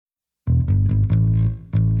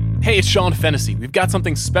Hey, it's Sean Fennessy. We've got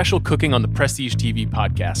something special cooking on the Prestige TV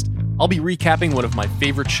podcast. I'll be recapping one of my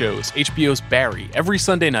favorite shows, HBO's Barry, every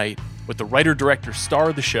Sunday night with the writer-director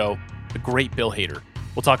star of the show, the great Bill Hader.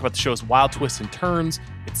 We'll talk about the show's wild twists and turns,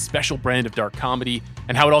 its special brand of dark comedy,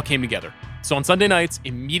 and how it all came together. So on Sunday nights,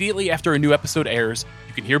 immediately after a new episode airs,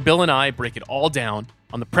 you can hear Bill and I break it all down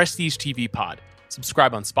on the Prestige TV pod.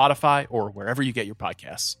 Subscribe on Spotify or wherever you get your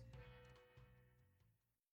podcasts.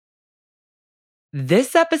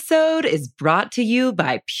 This episode is brought to you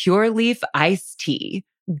by Pure Leaf Iced Tea.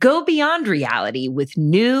 Go beyond reality with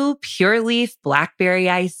new Pure Leaf Blackberry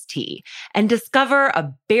Iced Tea and discover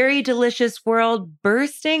a berry delicious world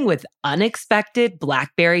bursting with unexpected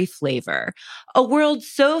blackberry flavor. A world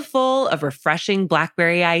so full of refreshing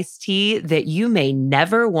blackberry iced tea that you may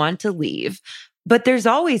never want to leave. But there's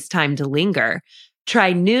always time to linger.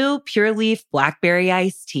 Try new Pure Leaf Blackberry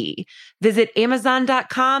Iced Tea. Visit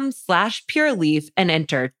Amazon.com/PureLeaf and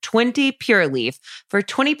enter 20 Pure Leaf for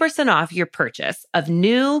 20% off your purchase of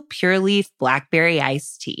new Pure Leaf Blackberry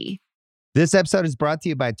Iced Tea. This episode is brought to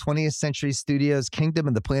you by 20th Century Studios' Kingdom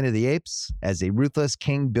of the Planet of the Apes. As a ruthless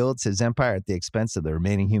king builds his empire at the expense of the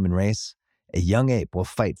remaining human race, a young ape will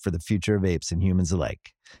fight for the future of apes and humans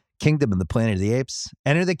alike. Kingdom of the Planet of the Apes.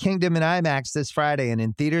 Enter the kingdom in IMAX this Friday and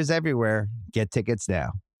in theaters everywhere. Get tickets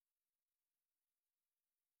now.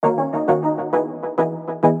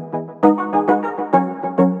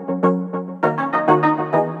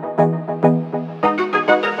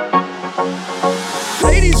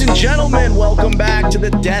 Ladies and gentlemen, welcome back to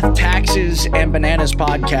the Death, Taxes, and Bananas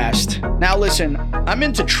podcast. Now listen, I'm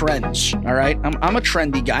into trends, all right? I'm a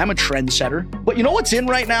trendy guy. I'm a trendsetter. But you know what's in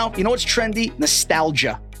right now? You know what's trendy?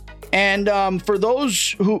 Nostalgia. And for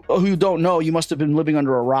those who don't know, you must have been living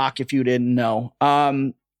under a rock if you didn't know.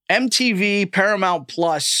 MTV Paramount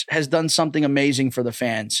Plus has done something amazing for the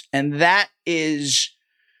fans. And that is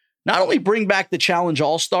not only bring back the Challenge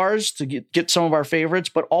All-Stars to get some of our favorites,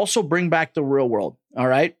 but also bring back the Real World, all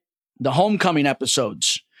right? The Homecoming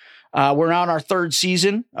episodes. We're on our third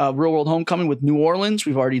season of Real World Homecoming with New Orleans.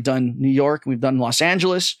 We've already done New York. We've done Los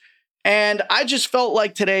Angeles. And I just felt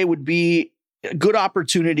like today would be a good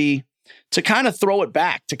opportunity to kind of throw it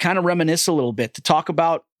back, to kind of reminisce a little bit, to talk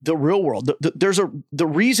about the real world. The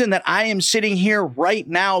reason that I am sitting here right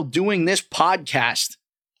now doing this podcast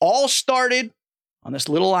all started on this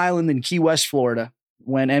little island in Key West, Florida,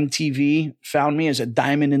 when MTV found me as a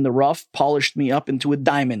diamond in the rough, polished me up into a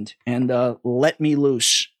diamond, and let me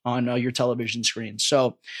loose on your television screen.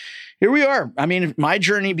 So here we are. I mean, my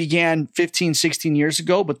journey began 15, 16 years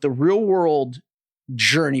ago, but the real world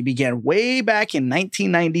journey began way back in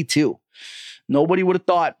 1992. Nobody would have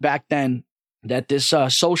thought back then that this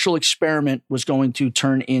social experiment was going to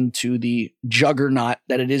turn into the juggernaut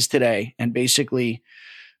that it is today and basically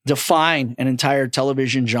define an entire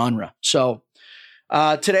television genre. So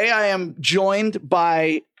today I am joined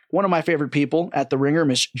by one of my favorite people at The Ringer,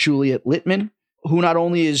 Miss Juliet Litman, who not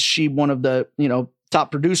only is she one of the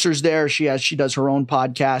top producers there, she does her own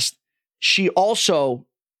podcast. She also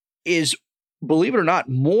is, believe it or not,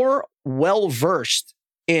 more well-versed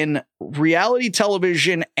in reality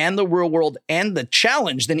television and the real world and the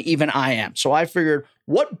challenge than even I am. So I figured,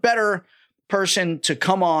 what better person to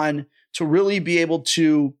come on to really be able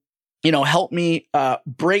to, help me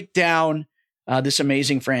break down this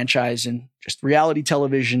amazing franchise and just reality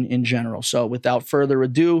television in general. So without further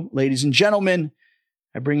ado, ladies and gentlemen,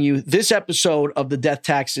 I bring you this episode of the Death,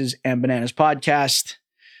 Taxes, and Bananas podcast,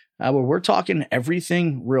 where we're talking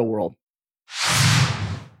everything real world.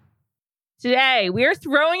 Today, we are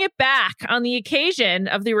throwing it back on the occasion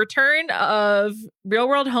of the return of Real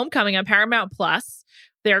World Homecoming on Paramount Plus.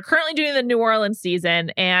 They are currently doing the New Orleans season,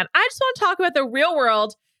 and I just want to talk about the real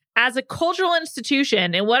world as a cultural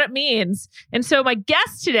institution and what it means. And so my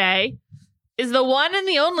guest today is the one and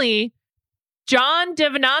the only John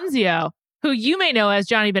DiVinanzio, who you may know as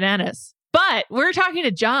Johnny Bananas. But we're talking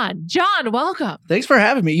to John. John, welcome. Thanks for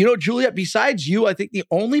having me. Juliet, besides you, I think the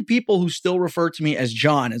only people who still refer to me as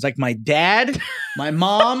John is like my dad, my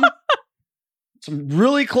mom, some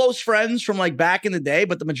really close friends from like back in the day.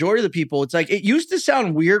 But the majority of the people, it's like, it used to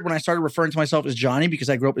sound weird when I started referring to myself as Johnny because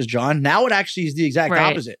I grew up as John. Now it actually is the exact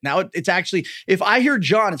opposite. Now it's actually, if I hear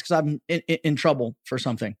John, it's because I'm in trouble for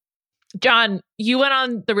something. John, you went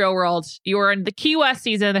on The Real World. You were in the Key West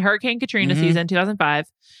season, the Hurricane Katrina season, 2005.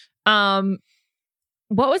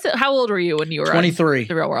 What was it? How old were you when you were 23? On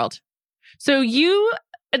The Real World? So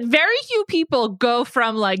very few people go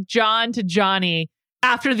from like John to Johnny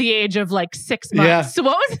after the age of like 6 months. Yeah. So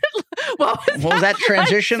what was that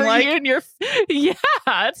transition for like? you and yeah,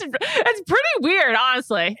 it's pretty weird,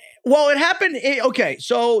 honestly. Well, it happened. Okay,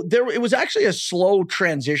 so it was actually a slow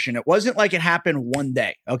transition. It wasn't like it happened one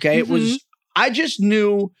day. Okay, It was. I just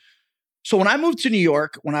knew. So when I moved to New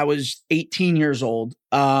York when I was 18 years old,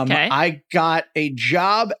 I got a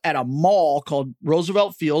job at a mall called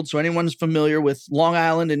Roosevelt Field. So anyone's familiar with Long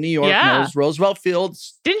Island in New York knows Roosevelt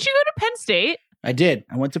Fields. Didn't you go to Penn State? I did.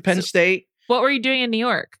 I went to Penn State. What were you doing in New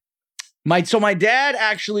York? My dad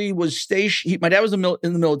actually was stationed. My dad was in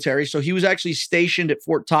the military, so he was actually stationed at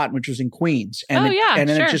Fort Totten, which was in Queens. And then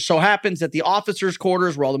it just so happens that the officers'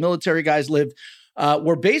 quarters, where all the military guys lived,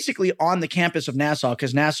 were basically on the campus of Nassau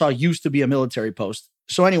because Nassau used to be a military post.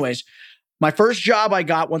 So, anyways, my first job I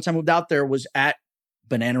got once I moved out there was at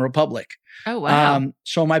Banana Republic. Oh wow!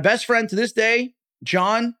 So my best friend to this day,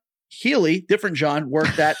 John Healy, different John,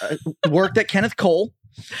 worked at Kenneth Cole.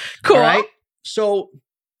 Cool. All right. So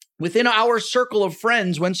within our circle of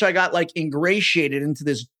friends, once I got like ingratiated into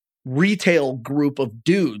this retail group of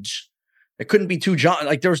dudes, it couldn't be two John.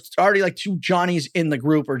 Like there was already like two Johnnies in the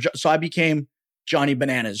group, so I became Johnny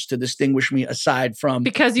Bananas to distinguish me aside from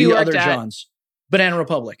because you the worked other at Johns. Banana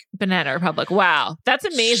Republic. Wow, that's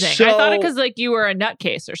amazing. So, I thought it because like you were a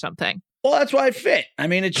nutcase or something. Well, that's why it fit. I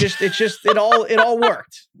mean, it all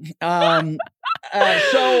worked.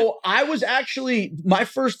 So I was actually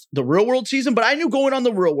the Real World season, but I knew going on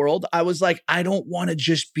the Real World, I was like, I don't want to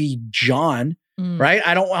just be John, right?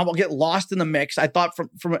 I don't want to get lost in the mix. I thought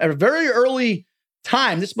from a very early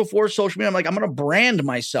time, this is before social media, I'm like, I'm going to brand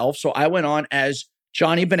myself. So I went on as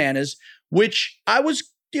Johnny Bananas, which I was,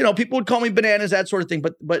 people would call me Bananas, that sort of thing.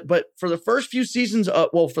 But for the first few seasons,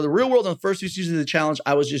 for the Real World and the first few seasons of the challenge,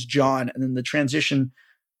 I was just John. And then the transition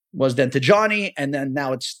was then to Johnny. And then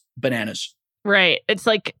now it's Bananas. Right. It's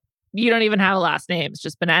like, you don't even have a last name. It's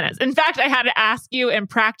just Bananas. In fact, I had to ask you in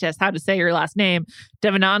practice how to say your last name,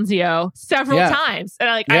 Devenanzio, several times. And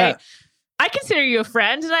I consider you a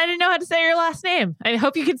friend and I didn't know how to say your last name. I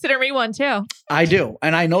hope you consider me one too. I do.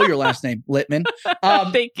 And I know your last name, Litman.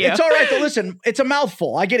 Thank you. It's all right. But listen, it's a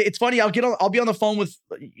mouthful. I get it. It's funny. I'll be on the phone with,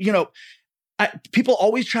 people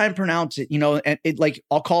always try and pronounce it, and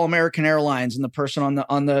I'll call American Airlines and the person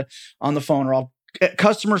on the phone, or I'll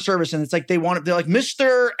customer service. And it's like, they're like,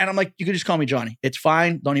 Mr. And I'm like, you can just call me Johnny. It's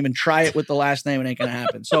fine. Don't even try it with the last name. It ain't going to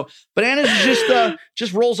happen. So Bananas is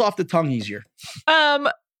just rolls off the tongue easier.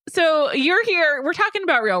 So you're here. We're talking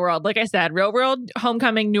about Real World. Like I said, Real World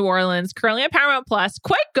Homecoming New Orleans, currently on Paramount Plus.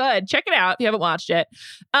 Quite good. Check it out if you haven't watched it.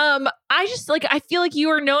 I feel like you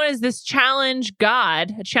are known as this challenge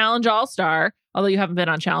god, a challenge all-star. Although you haven't been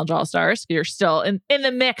on Challenge All-Stars. You're still in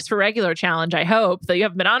the mix for regular challenge, I hope, though you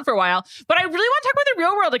haven't been on for a while. But I really want to talk about the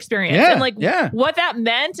Real World experience and what that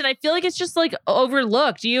meant. And I feel like it's just like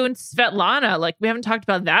overlooked. You and Svetlana, like we haven't talked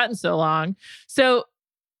about that in so long. So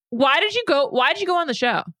why did you go on the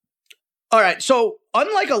show? All right. So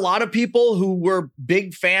unlike a lot of people who were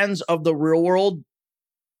big fans of the Real World,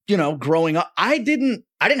 growing up, I didn't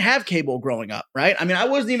have cable growing up, right? I mean, I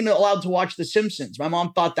wasn't even allowed to watch The Simpsons. My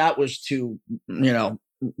mom thought that was too,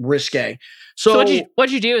 risque. So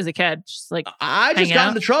what'd you do as a kid? Just like I just got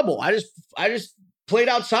into trouble. I just played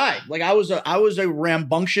outside. Like I was a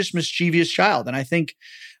rambunctious, mischievous child. And I think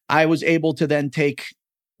I was able to then take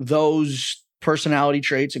those personality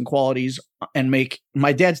traits and qualities and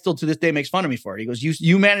my dad still to this day makes fun of me for it. He goes,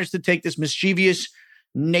 you managed to take this mischievous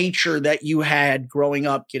nature that you had growing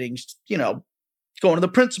up, getting, going to the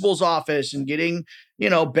principal's office and getting,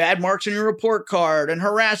 bad marks on your report card and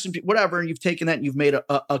harassing people, whatever. And you've taken that and you've made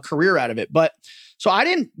a career out of it. But so I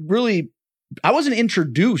wasn't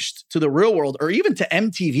introduced to the Real World or even to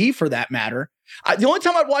MTV for that matter. The only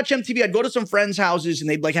time I'd watch MTV, I'd go to some friends' houses and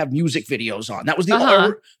they'd like have music videos on. That was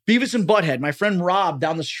Beavis and Butthead. My friend Rob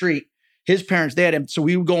down the street, his parents, they had him. So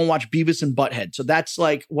we would go and watch Beavis and Butthead. So that's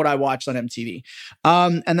like what I watched on MTV.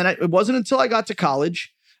 And then it wasn't until I got to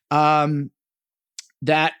college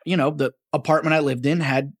that, the apartment I lived in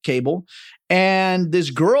had cable. And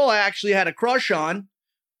this girl I actually had a crush on.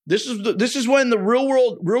 This is when the Real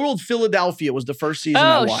World Philadelphia was the first season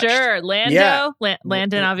I watched. Oh, sure. Lando. Yeah.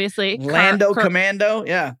 Landon, obviously. Lando Commando.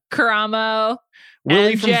 Yeah. Karamo.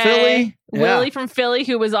 Willie from Philly. Willie from Philly,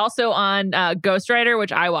 who was also on Ghost Rider,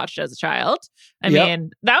 which I watched as a child. I mean,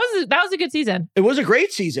 that was a good season. It was a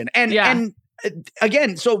great season. And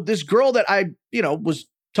again, so this girl that I, was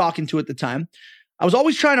talking to at the time, I was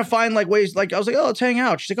always trying to find like ways, like I was like, oh, let's hang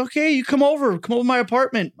out. She's like, okay, you come over to my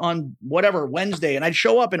apartment on whatever Wednesday. And I'd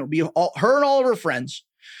show up and it would be her and all of her friends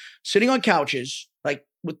sitting on couches, like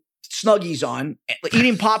with Snuggies on,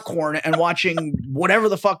 eating popcorn and watching whatever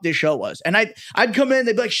the fuck this show was. And I'd come in,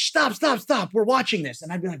 they'd be like, stop, we're watching this.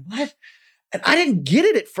 And I'd be like, what? And I didn't get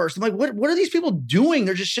it at first. I'm like, what are these people doing?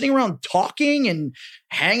 They're just sitting around talking and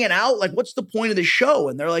hanging out. Like, what's the point of the show?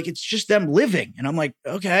 And they're like, it's just them living. And I'm like,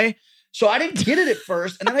 okay. So I didn't get it at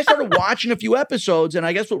first. And then I started watching a few episodes. And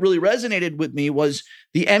I guess what really resonated with me was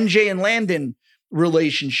the MJ and Landon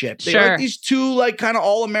relationship. They're like these two, like, kind of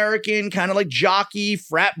all-American, kind of like jockey,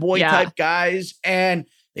 frat boy type guys. And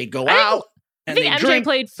they go out. I think MJ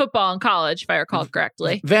played football in college, if I recall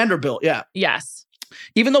correctly. Vanderbilt, yeah. Yes.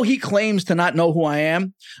 Even though he claims to not know who I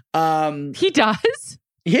am. He does?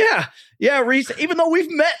 Yeah. Even though we've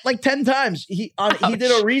met like 10 times. He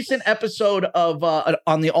did a recent episode of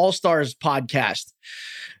on the All-Stars podcast.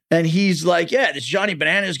 And he's like, yeah, this Johnny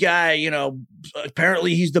Bananas guy, you know,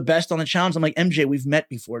 apparently he's the best on the challenge. I'm like, MJ, we've met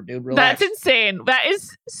before, dude. Relax. That's insane. That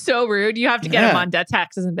is so rude. You have to get him on Death,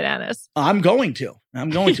 Taxes, and Bananas. I'm going to.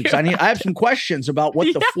 Because I have some questions about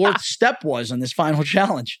what the fourth step was on this final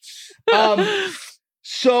challenge.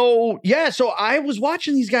 So I was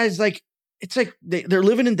watching these guys, like, it's like they're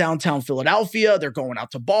living in downtown Philadelphia. They're going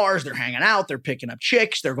out to bars. They're hanging out. They're picking up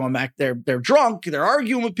chicks. They're going back. They're drunk. They're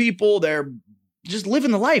arguing with people. They're just living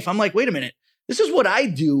the life. I'm like, wait a minute. This is what I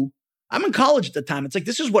do. I'm in college at the time. It's like,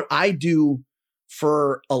 this is what I do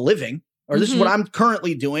for a living, or this is what I'm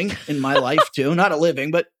currently doing in my life too. Not a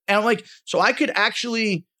living, and I'm like, so I could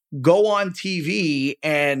actually go on TV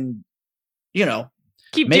and, you know,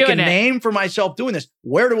 make a name for myself doing this.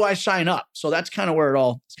 Where do I sign up? So that's kind of where it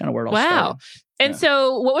all Wow. started. And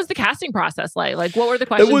so what was the casting process like? Like, what were the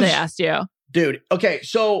questions they asked you? Dude, okay,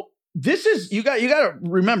 so this is, you got to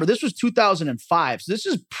remember, this was 2005. So this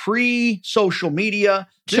is pre-social media.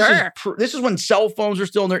 This is when cell phones were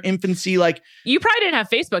still in their infancy. Like, you probably didn't have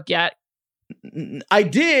Facebook yet. I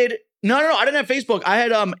did. No, I didn't have Facebook. I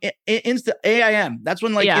had instant AIM. That's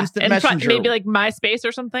when instant messenger. Maybe like MySpace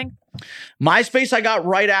or something. MySpace I got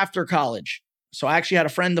right after college. So I actually had a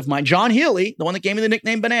friend of mine, John Healy, the one that gave me the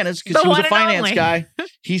nickname Bananas, because he was a finance guy.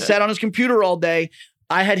 He sat on his computer all day.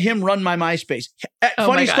 I had him run my MySpace.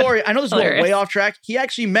 Funny story. I know this is a little way off track. He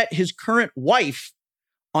actually met his current wife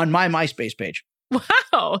on my MySpace page.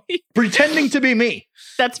 Wow. Pretending to be me.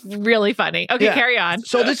 That's really funny. Okay, carry on.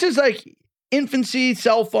 So this is like infancy,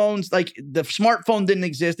 cell phones, like the smartphone didn't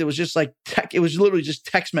exist. It was just like it was literally just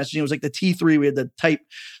text messaging. It was like the T3. We had to type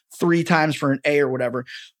 3 times for an A or whatever.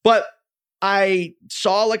 But I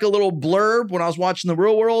saw like a little blurb when I was watching The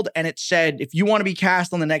Real World, and it said, if you want to be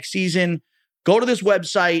cast on the next season, go to this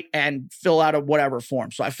website and fill out a whatever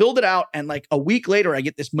form. So I filled it out, and like a week later, I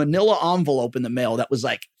get this manila envelope in the mail that was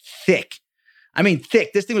like thick. I mean,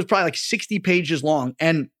 thick. This thing was probably like 60 pages long.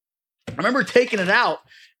 And I remember taking it out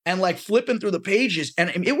and like flipping through the pages, and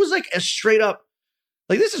it was like a straight up,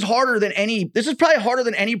 like, this is probably harder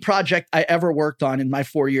than any project I ever worked on in my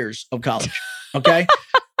 4 years of college. Okay.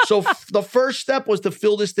 So the first step was to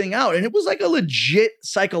fill this thing out, and it was like a legit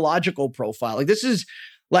psychological profile. Like, this is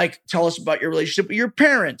like, tell us about your relationship with your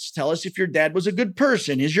parents. Tell us if your dad was a good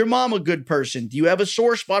person. Is your mom a good person? Do you have a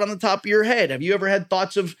sore spot on the top of your head? Have you ever had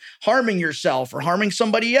thoughts of harming yourself or harming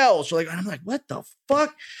somebody else? Or like, I'm like, what the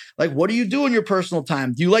fuck? Like, what do you do in your personal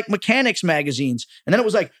time? Do you like mechanics magazines? And then it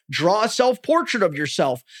was like, draw a self-portrait of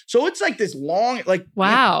yourself. So it's like this long, like,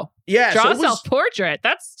 wow. Yeah. Draw a self-portrait.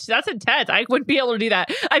 That's intense. I wouldn't be able to do that.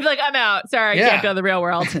 I'd be like, I'm out. Sorry, I can't go to the real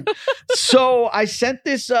world. So I sent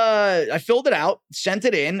this, I filled it out, sent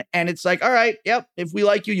it in, and it's like, all right, yep, if we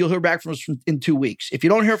like you, you'll hear back from us in 2 weeks. If you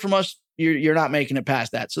don't hear from us, you're not making it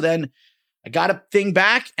past that. So then I got a thing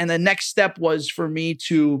back, and the next step was for me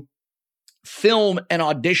to film an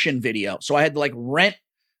audition video. So I had to like rent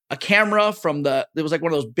a camera from there was like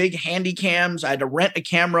one of those big handy cams. I had to rent a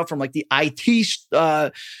camera from like the IT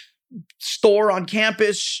store on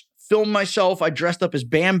campus, film myself. I dressed up as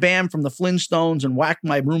Bam Bam from the Flintstones and whacked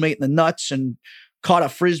my roommate in the nuts and caught a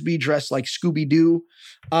Frisbee dressed like Scooby-Doo.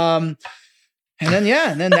 And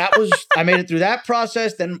then that was, I made it through that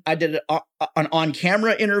process. Then I did an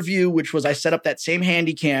on-camera interview, which was I set up that same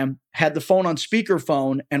handy cam, had the phone on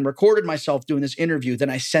speakerphone, and recorded myself doing this interview. Then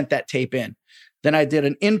I sent that tape in. Then I did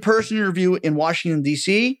an in-person interview in Washington,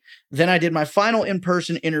 D.C. Then I did my final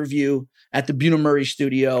in-person interview at the Bunim-Murray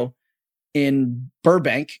studio in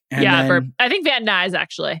Burbank. And I think Van Nuys,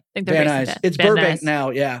 actually. I think they're Van Nuys. It's Van Burbank Nuys. Now,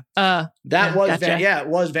 yeah. That was gotcha. it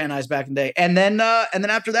was Van Nuys back in the day. And then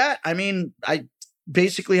after that, I mean, I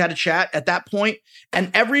basically had a chat at that point, and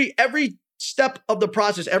every step of the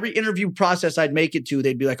process, every interview process I'd make it to,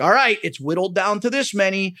 they'd be like, all right, it's whittled down to this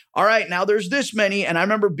many. All right, now there's this many. And I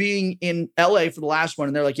remember being in LA for the last one,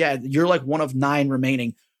 and they're like, yeah, you're like one of 9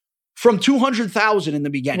 remaining. from 200,000 in the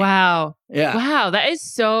beginning. Wow. Yeah. Wow. That is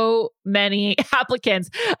so many applicants.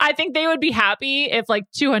 I think they would be happy if like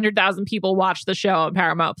 200,000 people watched the show on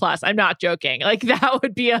Paramount Plus. I'm not joking. Like that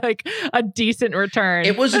would be a decent return.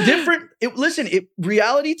 It was a different,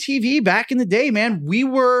 reality TV back in the day, man, we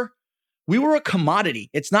were a commodity.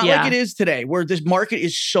 It's not like it is today where this market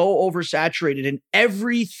is so oversaturated and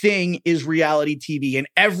everything is reality TV and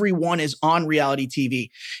everyone is on reality TV.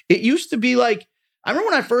 It used to be like, I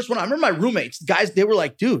remember when I first went, I remember my roommates, guys, they were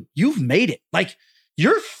like, dude, you've made it. Like,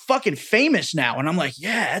 you're fucking famous now. And I'm like,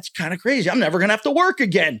 yeah, that's kind of crazy. I'm never going to have to work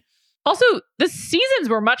again. Also, the seasons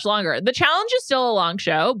were much longer. The Challenge is still a long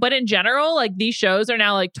show, but in general, like these shows are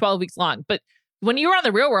now like 12 weeks long. But when you were on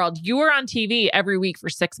The Real World, you were on TV every week for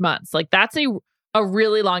 6 months. Like that's a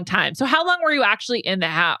really long time. So how long were you actually in the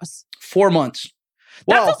house? 4 months.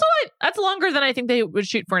 That's longer than I think they would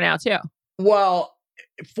shoot for now too. Well,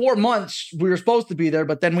 4 months we were supposed to be there,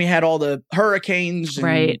 but then we had all the hurricanes. And,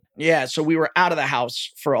 right. Yeah. So we were out of the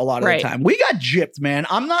house for a lot of the time. We got gypped, man.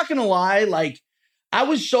 I'm not going to lie. Like I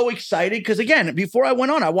was so excited because again, before I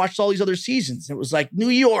went on, I watched all these other seasons. It was like New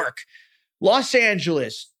York, Los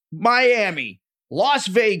Angeles, Miami, Las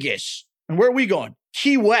Vegas. And where are we going?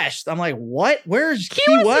 Key West. I'm like, what? Where's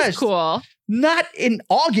Key West? Is cool. Not in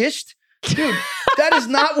August. Dude, that is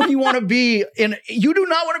not what you want to be in. You do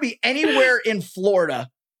not want to be anywhere in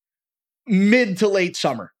Florida mid to late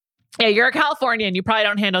summer. Yeah, you're a Californian. You probably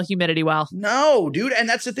don't handle humidity well. No, dude. And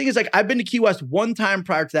that's the thing is like, I've been to Key West one time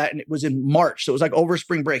prior to that and it was in March. So it was like over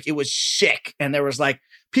spring break. It was sick. And there was like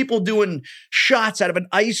people doing shots out of an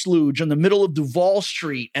ice luge in the middle of Duval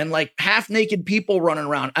Street and like half naked people running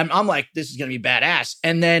around. I'm like, this is going to be badass.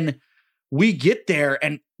 And then we get there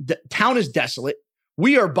and the town is desolate.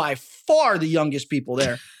 We are by far the youngest people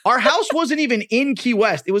there. Our house wasn't even in Key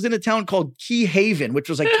West. It was in a town called Key Haven, which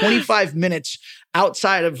was like 25 minutes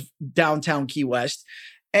outside of downtown Key West.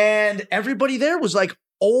 And everybody there was like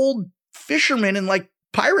old fishermen and like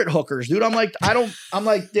pirate hookers, dude. I'm like,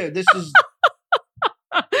 dude, this is.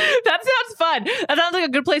 That sounds fun. That sounds like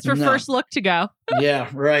a good place for First Look to go. Yeah,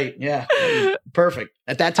 right. Yeah. Perfect.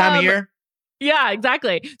 At that time of year. Yeah,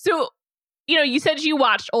 exactly. So, you said you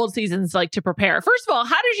watched old seasons like to prepare. First of all,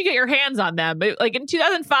 how did you get your hands on them? Like in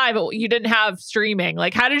 2005, you didn't have streaming.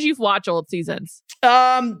 Like, how did you watch old seasons?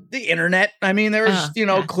 The internet. I mean, there was,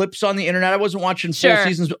 clips on the internet. I wasn't watching full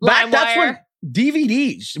seasons. That's when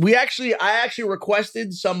DVDs. I actually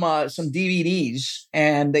requested some DVDs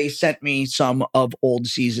and they sent me some of old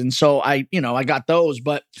seasons. So I got those,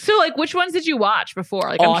 but. So like, which ones did you watch before?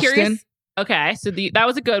 Like, Austin. I'm curious. Okay, so that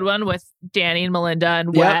was a good one with Danny and Melinda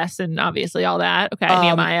and Wes and obviously all that. Okay,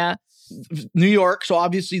 Nehemiah. New York, so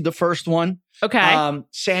obviously the first one. Okay.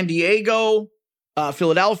 San Diego,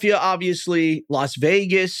 Philadelphia, obviously, Las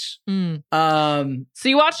Vegas. So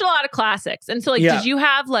you watched a lot of classics. And so did you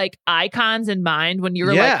have like icons in mind when you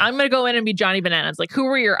were like, I'm going to go in and be Johnny Bananas? Like, who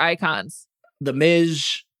were your icons? The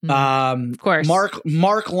Miz. Of course.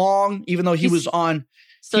 Mark Long, even though he was on.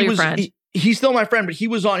 Still your friend. He's still my friend, but he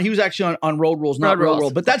was actually on Road Rules, not Real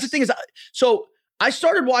World. But that's the thing is, so I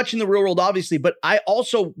started watching The Real World, obviously, but I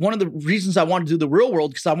also, one of the reasons I wanted to do The Real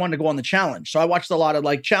World, because I wanted to go on the challenge. So I watched a lot of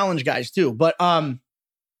like challenge guys too. But I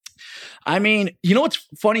mean, what's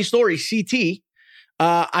funny story, CT,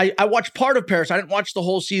 I watched part of Paris. I didn't watch the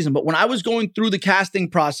whole season, but when I was going through the casting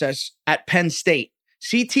process at Penn State,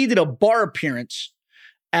 CT did a bar appearance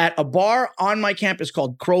at a bar on my campus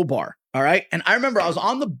called Crowbar. All right. And I remember I was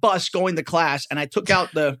on the bus going to class and I took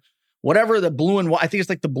out the blue and white. I think it's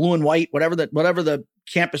like the blue and white, whatever the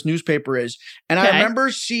campus newspaper is. And I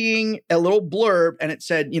remember seeing a little blurb and it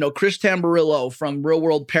said, Chris Tamburillo from Real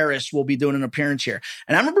World Paris will be doing an appearance here.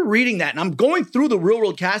 And I remember reading that and I'm going through the Real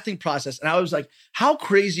World casting process. And I was like, how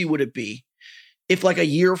crazy would it be if like a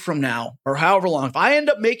year from now or however long, if I end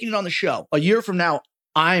up making it on the show, a year from now,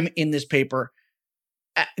 I'm in this paper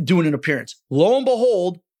doing an appearance. Lo and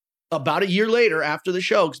behold, about a year later after the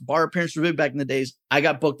show, because bar appearances were big back in the days, I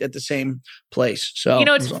got booked at the same place. So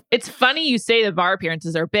it's funny you say the bar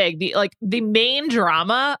appearances are big. The main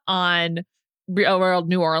drama on Real World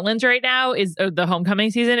New Orleans right now is the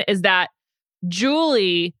homecoming season is that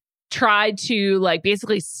Julie tried to like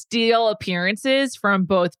basically steal appearances from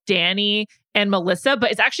both Danny and Melissa,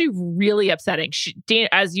 but it's actually really upsetting.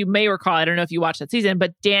 As you may recall, I don't know if you watched that season,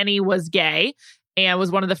 but Danny was gay and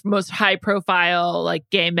was one of the most high profile like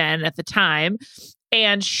gay men at the time.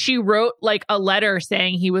 And she wrote like a letter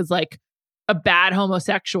saying he was like a bad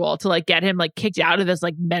homosexual to like get him like kicked out of this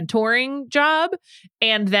like mentoring job.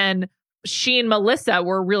 And then she and Melissa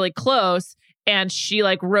were really close. And she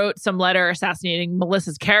like wrote some letter assassinating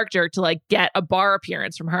Melissa's character to like get a bar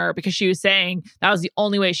appearance from her because she was saying that was the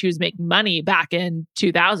only way she was making money back in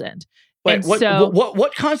 2000. Wait, and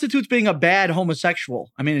what constitutes being a bad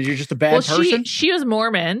homosexual? I mean, you're just a bad person? She was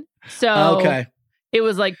Mormon. So okay. It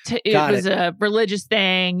was like, it was a religious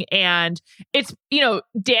thing. And it's,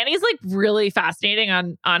 Danny's like really fascinating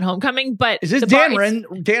on Homecoming, but is this Dan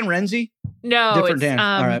Renzi? No, different Dan.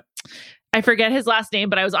 All right. I forget his last name,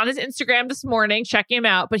 but I was on his Instagram this morning checking him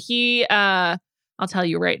out. But he, I'll tell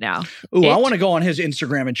you right now. Ooh, I want to go on his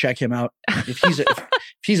Instagram and check him out. If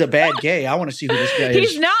he's a bad gay, I want to see who this guy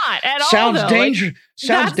is. He's not at all. Sounds dangerous.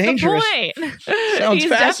 Sounds dangerous. The point. Sounds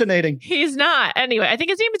fascinating. He's not. Anyway, I think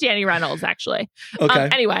his name is Danny Reynolds, actually. Okay.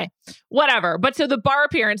 Anyway, whatever. But so the bar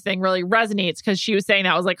appearance thing really resonates because she was saying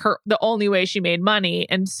that was like the only way she made money,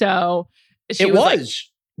 and so she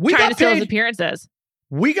was like, trying to steal his appearances.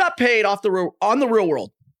 We got paid on the Real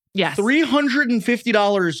World. Yes.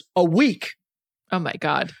 $350 a week. Oh my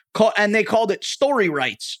God. And they called it story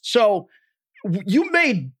rights. So you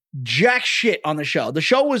made jack shit on the show. The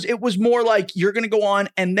show was more like you're going to go on,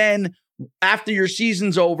 and then after your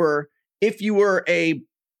season's over, if you were a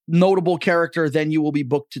notable character, then you will be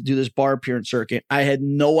booked to do this bar appearance circuit. I had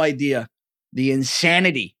no idea the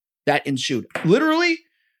insanity that ensued. Literally,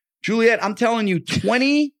 Juliet, I'm telling you,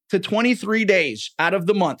 20 to 23 days out of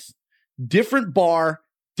the month, different bar,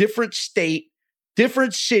 different state,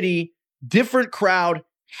 different city, different crowd,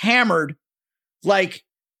 hammered like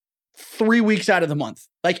 3 weeks out of the month,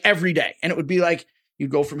 like every day. And it would be like,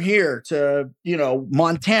 you'd go from here to,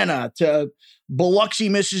 Montana, to Biloxi,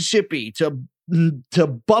 Mississippi, to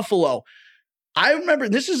Buffalo. I remember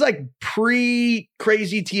this is like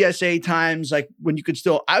pre-crazy TSA times, like when you could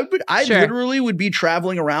still, I literally would be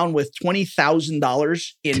traveling around with $20,000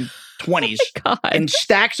 in 20s and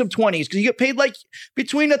stacks of 20s because you get paid like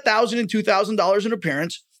between $1,000 and $2,000 an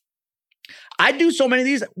appearance. I'd do so many of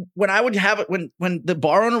these when I would have it, when the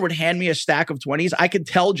bar owner would hand me a stack of 20s, I could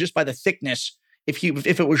tell just by the thickness if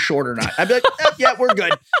it was short or not. I'd be like, yeah, we're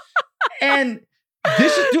good. And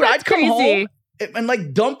this is, dude, I'd come home and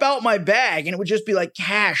like dump out my bag and it would just be like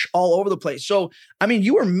cash all over the place. So, I mean,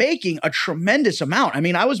 you were making a tremendous amount. I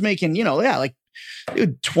mean, I was making, like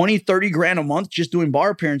 20, 30 grand a month just doing bar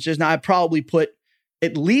appearances. Now I probably put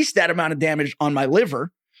at least that amount of damage on my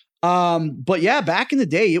liver. But yeah, back in the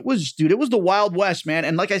day, it was the Wild West, man.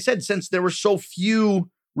 And like I said, since there were so few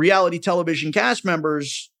reality television cast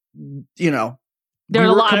members, there were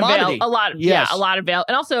a lot of bail, a lot of bail.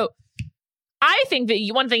 And also, I think that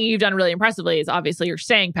one thing you've done really impressively is obviously your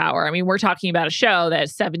staying power. I mean, we're talking about a show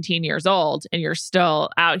that's 17 years old and you're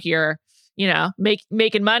still out here,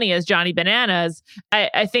 making money as Johnny Bananas.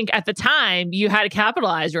 I think at the time you had to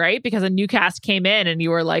capitalize, right? Because a new cast came in and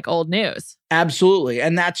you were like old news. Absolutely.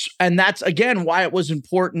 And that's again why it was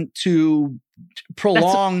important to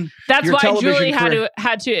prolong. That's your why Julie career.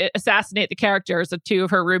 had to assassinate the characters of two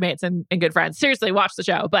of her roommates and good friends. Seriously, watch the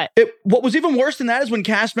show. But what was even worse than that is when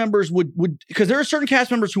cast members would because there are certain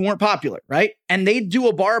cast members who weren't popular, right? And they'd do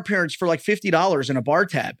a bar appearance for like $50 in a bar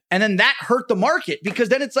tab. And then that hurt the market because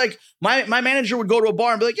then it's like my manager would go to a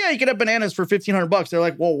bar and be like, yeah, you can have bananas for $1,500. They're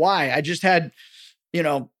like, well, why? I just had,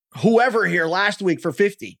 whoever here last week for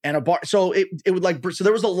 50 and a bar. So it would like, so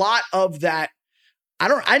there was a lot of that.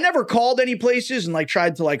 I never called any places and like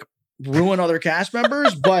tried to like ruin other cast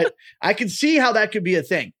members, but I could see how that could be a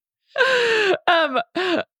thing. One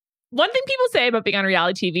thing people say about being on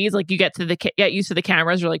reality TV is like you get used to the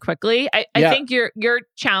cameras really quickly. I think your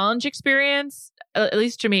challenge experience, at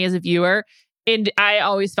least to me as a viewer, and I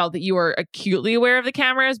always felt that you were acutely aware of the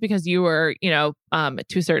cameras because you were, to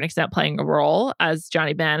a certain extent playing a role as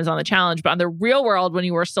Johnny Bananas on the challenge. But on the Real World, when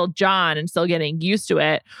you were still John and still getting used to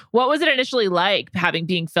it, what was it initially like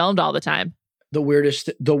being filmed all the time? The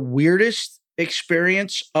weirdest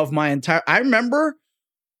experience of my entire. I remember.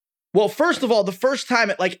 Well, first of all, the first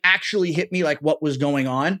time it like actually hit me like what was going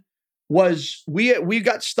on was we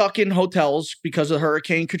got stuck in hotels because of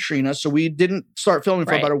Hurricane Katrina. So we didn't start filming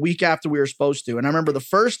for about a week after we were supposed to. And I remember the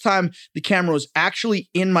first time the camera was actually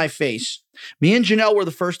in my face. Me and Janelle were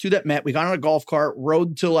the first two that met. We got on a golf cart,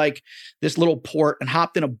 rode to like this little port and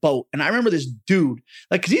hopped in a boat. And I remember this dude,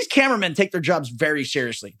 like, cause these cameramen take their jobs very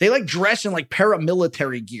seriously. They like dress in like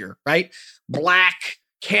paramilitary gear, right? Black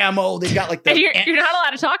camo. They've got like and you're not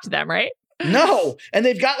allowed to talk to them, right? No. And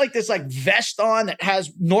they've got like this like vest on that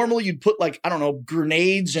has normally you'd put like, I don't know,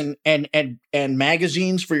 grenades and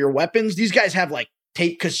magazines for your weapons. These guys have like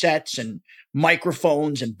tape cassettes and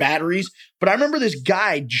microphones and batteries. But I remember this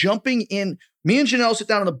guy jumping in. Me and Janelle sit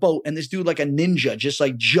down on the boat and this dude like a ninja just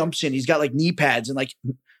like jumps in. He's got like knee pads and like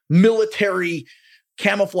military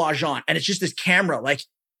camouflage on, and it's just this camera like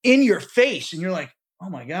in your face, and you're like, oh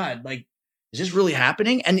my God, like, is this really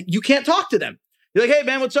happening? And you can't talk to them. You're like, hey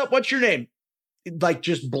man, what's up? What's your name? Like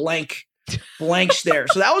just blank stare.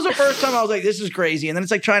 So that was the first time I was like, this is crazy. And then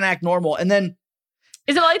it's like trying to act normal. And then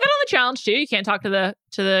is it like that on the challenge too? You can't talk to the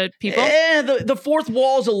people? The fourth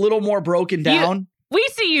wall is a little more broken down. We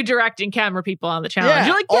see you directing camera people on the challenge.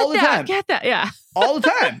 Yeah, you're like, get that. Yeah. All the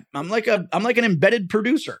time. I'm like an embedded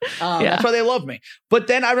producer. That's why they love me. But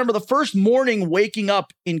then I remember the first morning waking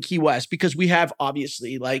up in Key West, because we have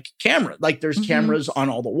obviously like camera, like there's cameras on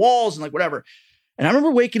all the walls and like whatever. And I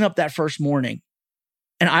remember waking up that first morning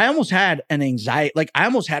and I almost had an anxiety, like I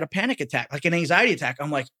almost had a panic attack, like an anxiety attack.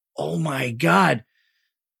 I'm like, oh my God,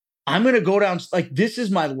 I'm going to go down. Like, this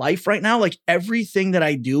is my life right now. Like everything that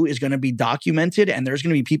I do is going to be documented and there's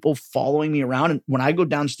going to be people following me around. And when I go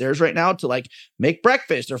downstairs right now to like make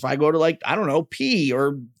breakfast, or if I go to like, I don't know, pee,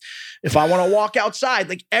 or if I want to walk outside,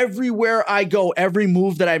 like everywhere I go, every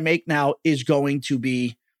move that I make now is going to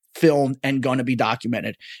be filmed and going to be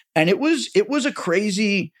documented. And it was a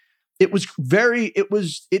crazy,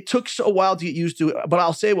 it took a while to get used to it. But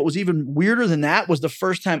I'll say what was even weirder than that was the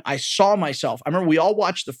first time I saw myself. I remember we all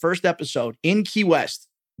watched the first episode in Key West.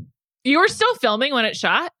 You were still filming when it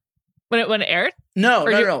shot? When it aired? No.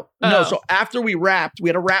 So after we wrapped, we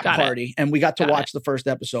had a wrap party and we got to watch the first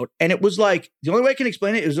episode. And it was like, the only way I can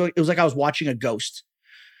explain it, it was like I was watching a ghost.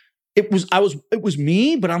 It was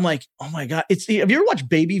me, but I'm like, oh my God. Have you ever watched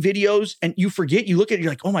baby videos and you forget, you look at it,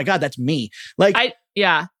 you're like, oh my God, that's me. Like,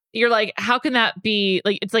 you're like, how can that be?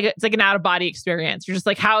 Like, it's like an out of body experience. You're just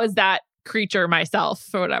like, how is that creature myself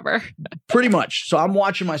or whatever? Pretty much. So I'm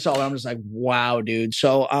watching myself and I'm just like, wow, dude.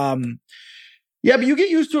 So, yeah, but you get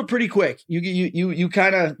used to it pretty quick.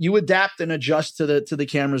 You adapt and adjust to the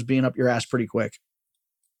cameras being up your ass pretty quick.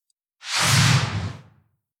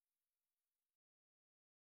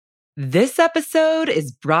 This episode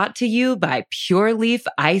is brought to you by Pure Leaf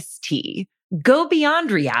Iced Tea. Go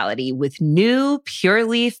beyond reality with new Pure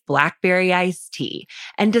Leaf Blackberry Iced Tea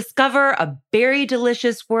and discover a berry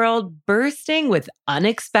delicious world bursting with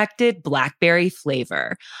unexpected blackberry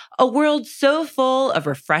flavor. A world so full of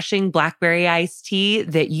refreshing blackberry iced tea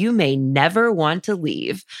that you may never want to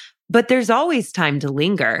leave. But there's always time to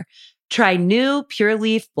linger. Try new Pure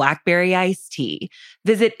Leaf Blackberry Iced Tea.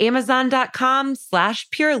 Visit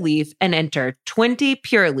Amazon.com/PureLeaf and enter 20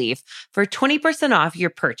 Pure Leaf for 20% off your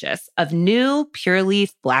purchase of new Pure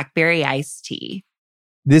Leaf Blackberry Iced Tea.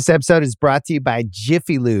 This episode is brought to you by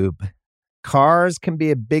Jiffy Lube. Cars can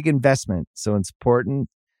be a big investment, so it's important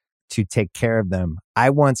to take care of them. I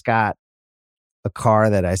once got a car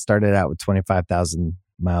that I started out with 25,000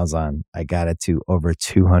 miles on. I got it to over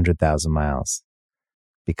 200,000 miles.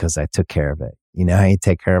 Because I took care of it. You know how you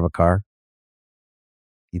take care of a car?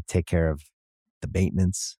 You take care of the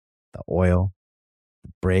maintenance, the oil,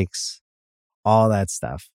 the brakes, all that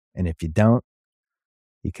stuff. And if you don't,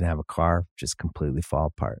 you can have a car just completely fall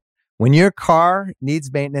apart. When your car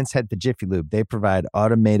needs maintenance, head to Jiffy Lube. They provide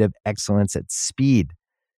automotive excellence at speed.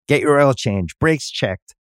 Get your oil change, brakes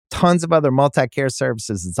checked, tons of other multi-care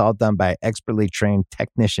services. It's all done by expertly trained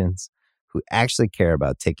technicians who actually care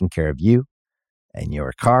about taking care of you and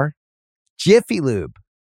your car. Jiffy Lube,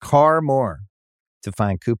 car more. To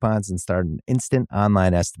find coupons and start an instant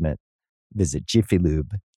online estimate, visit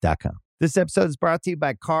jiffylube.com. This episode is brought to you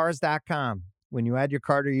by Cars.com. When you add your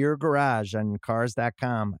car to your garage on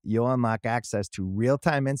Cars.com, you'll unlock access to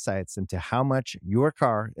real-time insights into how much your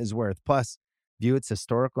car is worth. Plus, view its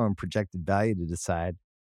historical and projected value to decide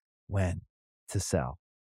when to sell.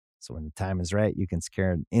 So when the time is right, you can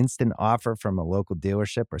secure an instant offer from a local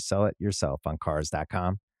dealership or sell it yourself on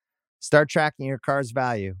Cars.com. Start tracking your car's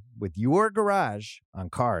value with your garage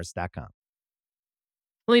on Cars.com.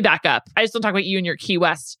 Let me back up. I just don't talk about you and your Key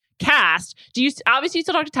West cast. Do you obviously you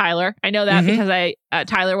still talk to Tyler? I know that because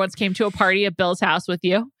Tyler once came to a party at Bill's house with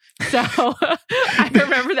you. So I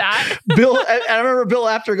remember that. I remember Bill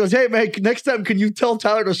after goes, hey man, next time can you tell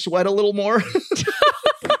Tyler to sweat a little more?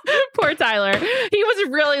 Poor Tyler. He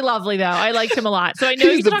was really lovely, though. I liked him a lot. So I know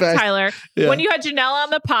you still talk to Tyler. Yeah. When you had Janelle on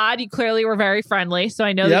the pod, you clearly were very friendly. So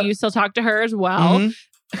I know that you still talk to her as well.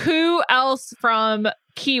 Who else from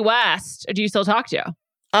Key West do you still talk to?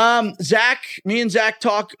 Zach, me and Zach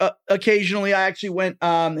talk occasionally. I actually went,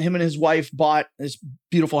 him and his wife bought this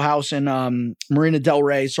beautiful house in Marina Del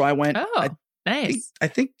Rey. So I went. Oh. Nice. I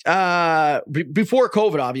think before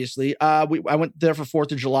COVID, obviously, I went there for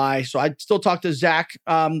 4th of July. So I still talk to Zach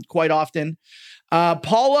quite often.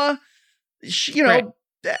 Paula, she,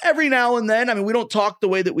 every now and then, I mean, we don't talk the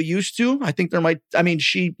way that we used to. I think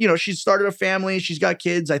she started a family. She's got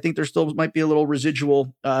kids. I think there still might be a little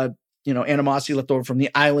residual animosity left over from the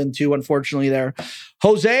island too, unfortunately there.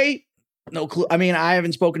 Jose, no clue. I mean, I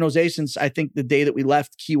haven't spoken to Jose since I think the day that we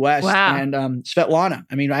left Key West. Wow. And Svetlana,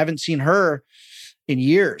 I mean, I haven't seen her in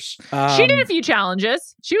years. She did a few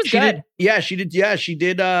challenges. She was good. She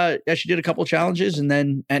did a couple challenges and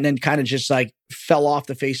then kind of just like fell off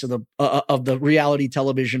the face of the reality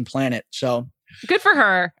television planet. So good for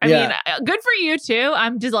her. I mean, good for you too.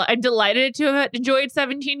 I'm delighted to have enjoyed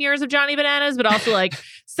 17 years of Johnny Bananas, but also like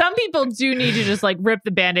some people do need to just like rip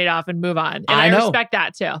the Band-Aid off and move on. And I respect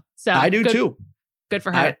that too. So I do too. Good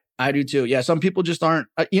for her. I do too. Yeah. Some people just aren't,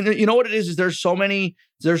 you know what it is there's so many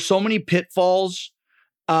pitfalls.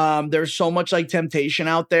 There's so much like temptation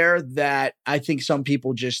out there that I think some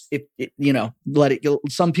people just,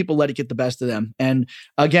 some people let it get the best of them. And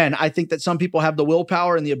again, I think that some people have the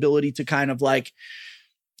willpower and the ability to kind of like,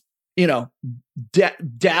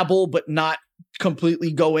 dabble, but not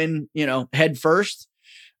completely go in, head first.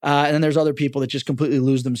 And then there's other people that just completely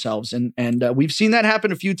lose themselves. And we've seen that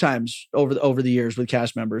happen a few times over the years with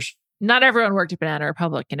cast members. Not everyone worked at Banana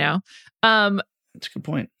Republic, That's a good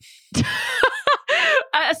point.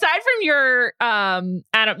 Aside from your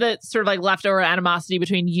the sort of like leftover animosity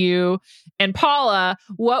between you and Paula,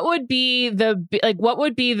 what would be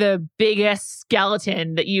the biggest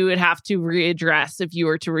skeleton that you would have to readdress if you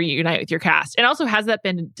were to reunite with your cast? And also, has that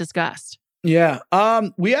been discussed? Yeah.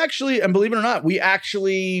 We actually, and believe it or not, we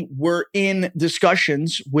actually were in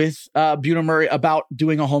discussions with Buna Murray about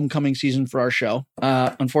doing a homecoming season for our show.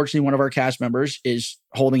 Unfortunately, one of our cast members is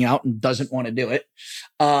holding out and doesn't want to do it,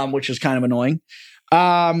 which is kind of annoying.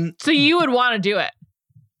 So you would want to do it?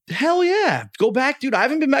 Hell yeah. Go back, dude. I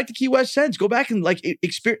haven't been back to Key West since. Go back and like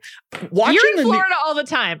experience. You're in Florida all the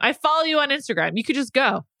time. I follow you on Instagram. You could just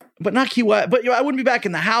go. But not Key West. But I wouldn't be back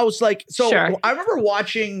in the house. Like, so sure. I remember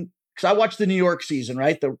watching, because I watched the New York season,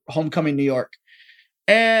 right? The Homecoming New York.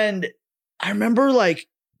 And I remember like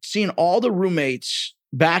seeing all the roommates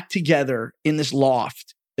back together in this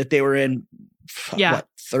loft that they were in. What,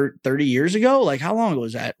 30 years ago? Like, how long ago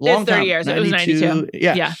was that? Long 30 years. 92. It was 92.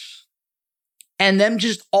 Yeah. And them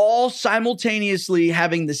just all simultaneously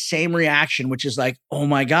having the same reaction, which is like, oh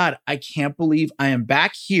my God, I can't believe I am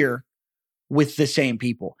back here with the same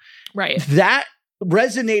people. Right. That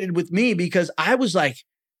resonated with me because I was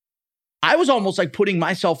almost like putting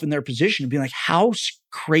myself in their position and being like, how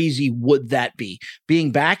crazy would that be?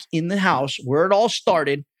 Being back in the house where it all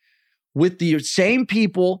started with the same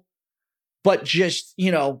people, but just,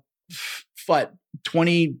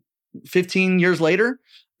 15 years later.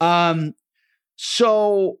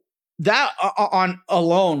 So that on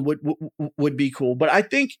alone would be cool. But I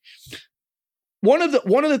think one of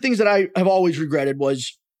the things that I have always regretted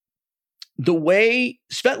was the way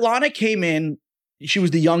Svetlana came in. She was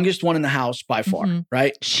the youngest one in the house by far,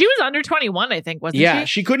 right? She was under 21, I think, wasn't she? Yeah,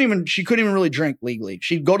 she couldn't even really drink legally.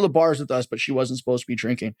 She'd go to the bars with us, but she wasn't supposed to be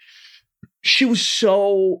drinking. She was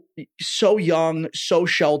so young, so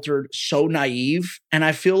sheltered, so naive. And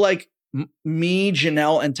I feel like me,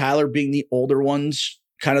 Janelle, and Tyler being the older ones,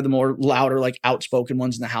 kind of the more louder, like outspoken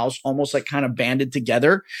ones in the house, almost like kind of banded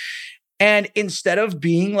together. And instead of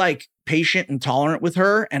being like patient and tolerant with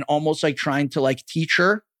her and almost like trying to like teach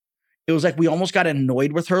her, it was like we almost got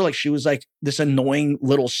annoyed with her. Like she was like this annoying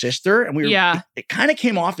little sister. And it kind of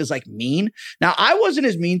came off as like mean. Now, I wasn't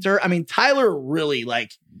as mean to her. I mean, Tyler really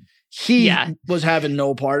like, he was having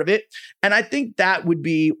no part of it. And I think that would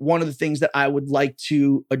be one of the things that I would like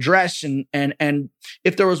to address. And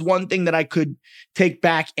if there was one thing that I could take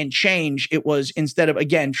back and change, it was instead of,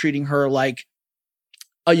 again, treating her like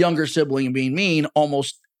a younger sibling and being mean,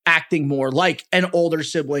 almost acting more like an older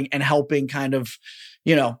sibling and helping kind of,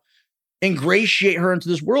 ingratiate her into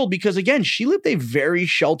this world. Because again, she lived a very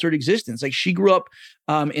sheltered existence. Like she grew up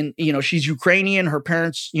she's Ukrainian. Her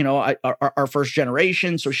parents, are first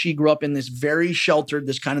generation. So she grew up in this very sheltered,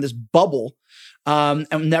 this bubble,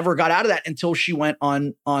 and never got out of that until she went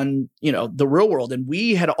on, the real world. And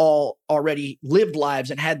we had all already lived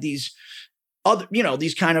lives and had these other,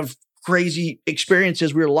 these kind of crazy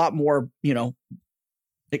experiences. We were a lot more,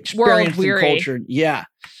 experienced and cultured. Yeah.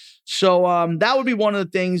 So that would be one of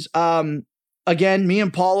the things. Again, me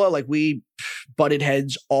and Paula, like we butted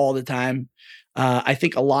heads all the time. I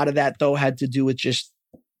think a lot of that, though, had to do with just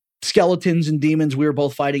skeletons and demons we were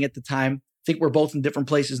both fighting at the time. I think we're both in different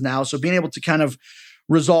places now. So being able to kind of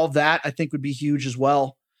resolve that, I think would be huge as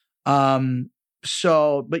well. But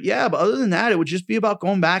other than that, it would just be about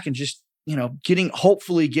going back and just,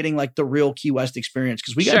 hopefully getting like the real Key West experience.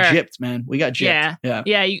 Cause we got gypped, man. We got gypped.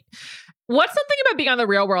 Yeah. What's something about being on The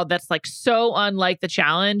Real World that's like so unlike The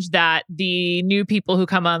Challenge that the new people who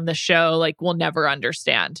come on the show like will never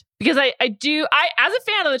understand? Because I as a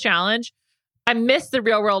fan of The Challenge, I miss the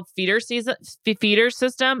Real World feeder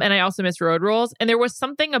system, and I also miss Road Rules. And there was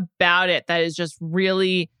something about it that is just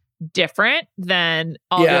really different than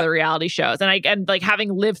all the other reality shows. And like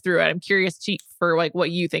having lived through it, I'm curious for like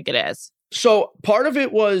what you think it is. So part of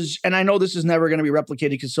it was, and I know this is never going to be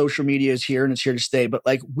replicated because social media is here and it's here to stay, but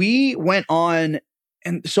like we went on,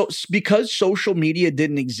 and so because social media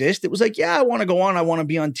didn't exist, it was like, yeah, I want to go on, I want to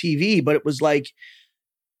be on TV, but it was like,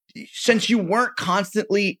 since you weren't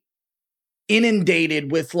constantly inundated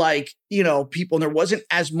with like, you know, people, and there wasn't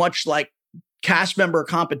as much like cast member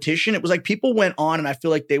competition, it was like people went on and I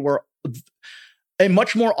feel like they were a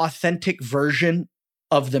much more authentic version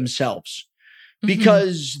of themselves.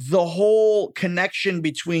 Because the whole connection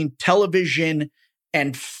between television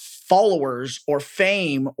and followers or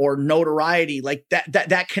fame or notoriety, like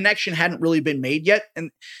that connection hadn't really been made yet. And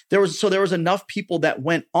there was enough people that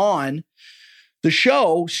went on the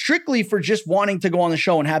show strictly for just wanting to go on the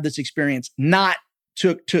show and have this experience, not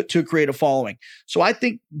to create a following. So I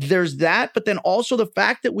think there's that, but then also the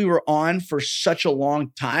fact that we were on for such a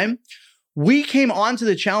long time. We came onto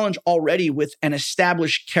the challenge already with an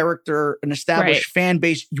established character, an established fan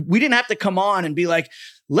base. We didn't have to come on and be like,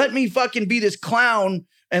 let me fucking be this clown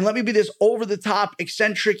and let me be this over-the-top,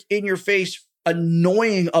 eccentric, in-your-face,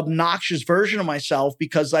 annoying, obnoxious version of myself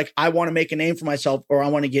because like I want to make a name for myself or I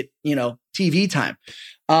want to get, you know, TV time.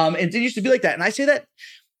 And it used to be like that. And I say that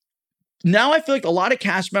now I feel like a lot of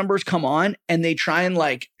cast members come on and they try and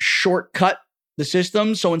like shortcut the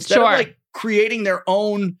system. So instead of like creating their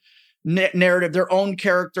own narrative, their own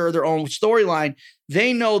character, their own storyline,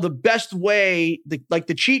 they know the best way,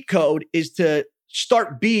 the cheat code is to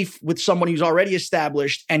start beef with someone who's already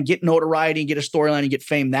established and get notoriety and get a storyline and get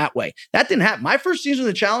fame that way. That didn't happen. My first season of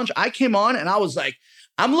the challenge, I came on and I was like,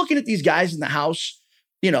 I'm looking at these guys in the house.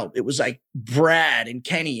 You know, it was like Brad and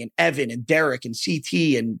Kenny and Evan and Derek and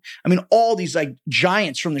CT and I mean, all these like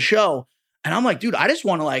giants from the show. And I'm like, dude, I just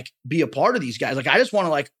want to like be a part of these guys. Like, I just want to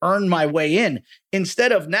like earn my way in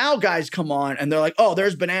instead of now guys come on and they're like, oh,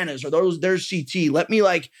 there's Bananas or there's CT. Let me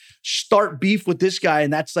like start beef with this guy.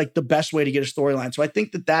 And that's like the best way to get a storyline. So I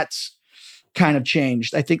think that that's kind of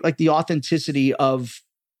changed. I think like the authenticity of,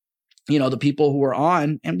 you know, the people who are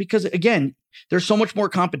on. And because again, there's so much more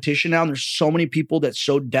competition now and there's so many people that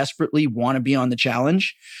so desperately want to be on the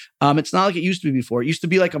challenge. It's not like it used to be before. It used to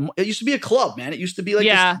be like a club, man. It used to be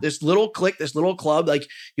like this little clique, this little club. Like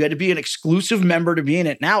you had to be an exclusive member to be in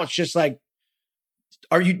it. Now it's just like,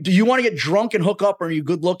 do you want to get drunk and hook up or are you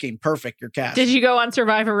good looking? Perfect. You're cast. Did you go on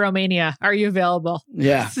Survivor Romania? Are you available?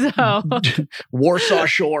 Yeah. So Warsaw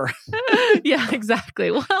Shore. Yeah,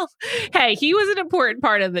 exactly. Well, hey, he was an important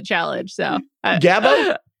part of the challenge. So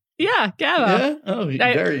Gabbo? Yeah, Gabbo. Yeah. Oh,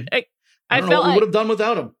 very. I don't know what we would have done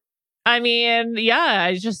without him. I mean,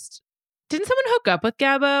 yeah, didn't someone hook up with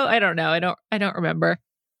Gabbo? I don't know. I don't remember.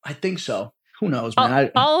 I think so. Who knows,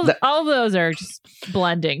 man? All of those are just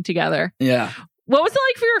blending together. Yeah. What was it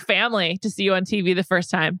like for your family to see you on TV the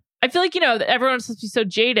first time? I feel like, you know, everyone's supposed to be so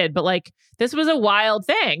jaded, but like this was a wild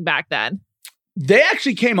thing back then. They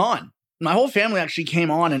actually came on. My whole family actually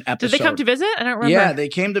came on an episode. Did they come to visit? I don't remember. Yeah, they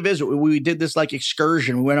came to visit. We did this like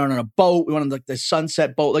excursion. We went on a boat. We went on like the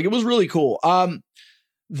sunset boat. Like it was really cool.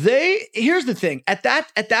 Here's the thing. At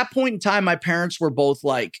that point in time, my parents were both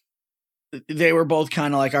like, they were both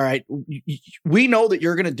kind of like, all right, we know that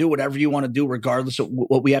you're going to do whatever you want to do, regardless of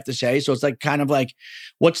what we have to say. So it's like, kind of like,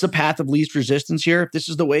 what's the path of least resistance here? If this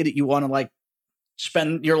is the way that you want to like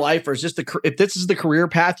spend your life, or is this if this is the career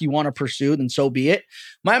path you want to pursue, then so be it.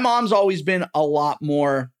 My mom's always been a lot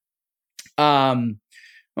more,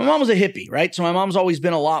 my mom was a hippie, right? So my mom's always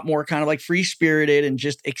been a lot more kind of like free spirited and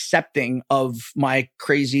just accepting of my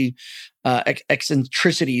crazy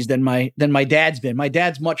eccentricities than my dad's been. My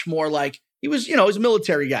dad's much more like, he was, you know, he's a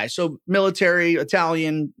military guy. So military,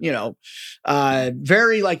 Italian, you know,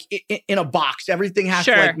 very like in a box. Everything has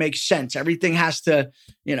to like make sense. Everything has to,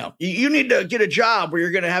 you know, you need to get a job where you're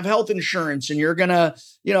going to have health insurance and you're going to,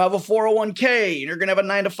 you know, have a 401k and you're going to have a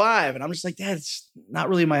 9 to 5. And I'm just like, that's not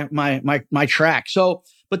really my track. So,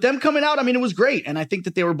 but them coming out, I mean, it was great. And I think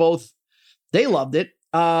that they loved it.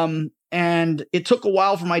 And it took a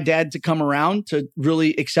while for my dad to come around to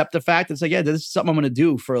really accept the fact that it's like, yeah, this is something I'm going to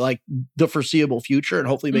do for like the foreseeable future and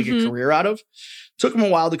hopefully make a career out of. Took him a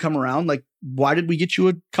while to come around. Like, why did we get you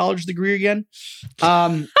a college degree again?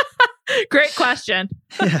 Great question.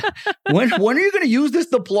 Yeah. When are you going to use this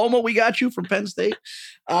diploma we got you from Penn State?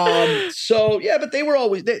 So yeah, but they were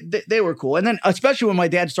always, they were cool. And then especially when my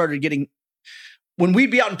dad started getting when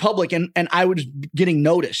we'd be out in public and I was getting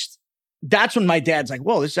noticed, that's when my dad's like,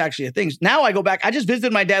 whoa, this is actually a thing. Now I go back. I just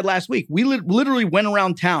visited my dad last week. We literally went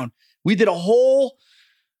around town. We went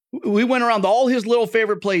around all his little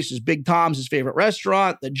favorite places. Big Tom's, his favorite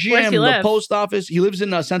restaurant, the gym, the post office. He lives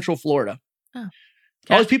in Central Florida. Oh,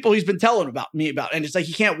 okay. All these people he's been telling me about. And it's like,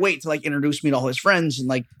 he can't wait to like introduce me to all his friends and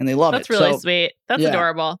they love That's it. That's really sweet. That's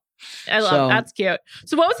adorable. I love that's cute.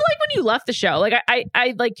 So what was it like when you left the show? Like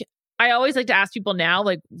I always like to ask people now,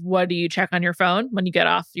 like, what do you check on your phone when you get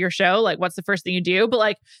off your show? Like, what's the first thing you do? But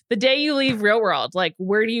like the day you leave Real World, like,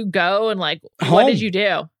 where do you go? And like, what did you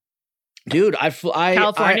do? Dude,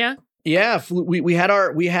 California? We had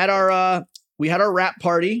our wrap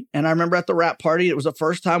party. And I remember at the wrap party, it was the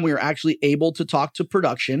first time we were actually able to talk to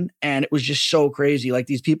production. And it was just so crazy. Like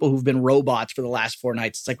these people who've been robots for the last 4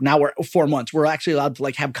 nights. It's like now we're 4 months. We're actually allowed to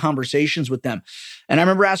like have conversations with them. And I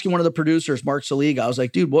remember asking one of the producers, Mark Saliga, I was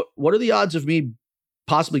like, dude, what are the odds of me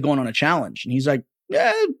possibly going on a challenge? And he's like,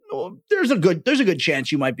 yeah, there's a good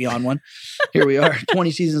chance you might be on one. Here we are 20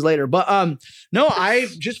 seasons later. But no, I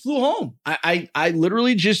just flew home. I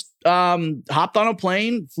literally just hopped on a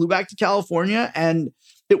plane, flew back to California. And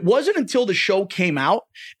it wasn't until the show came out.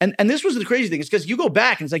 And this was the crazy thing. It's because you go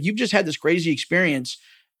back and it's like, you've just had this crazy experience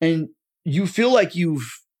and you feel like you've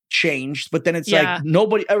changed. But then it's like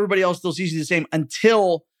everybody else still sees you the same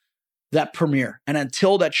until that premiere and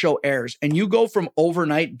until that show airs. And you go from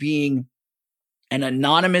overnight being an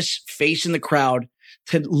anonymous face in the crowd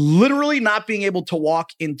to literally not being able to walk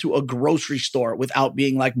into a grocery store without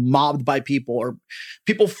being like mobbed by people or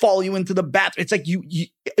people follow you into the bathroom. It's like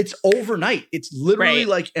it's overnight. It's literally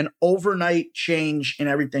like an overnight change in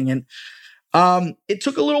everything. And it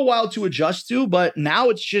took a little while to adjust to, but now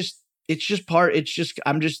it's just part of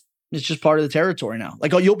the territory now.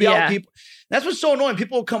 Like, you'll be out with people. That's what's so annoying.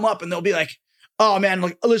 People will come up and they'll be like, oh man,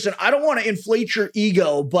 like, listen, I don't want to inflate your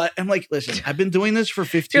ego, but I'm like, listen, I've been doing this for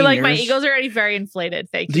 15 years. You're like, my ego's already very inflated.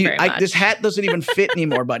 Thank you very much. This hat doesn't even fit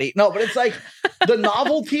anymore, buddy. No, but it's like the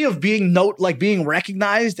novelty of being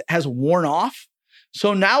recognized has worn off.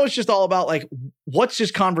 So now it's just all about like, what's this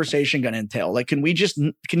conversation going to entail? Like, can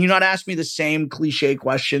you not ask me the same cliche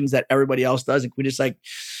questions that everybody else does? And can we just like,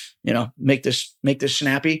 make this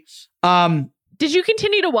snappy? Did you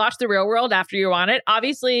continue to watch The Real World after you were on it?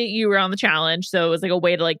 Obviously, you were on the challenge, so it was like a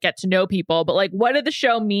way to like get to know people. But like, what did the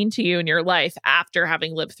show mean to you in your life after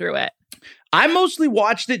having lived through it? I mostly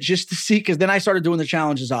watched it just to see, because then I started doing the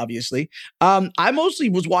challenges, obviously. I mostly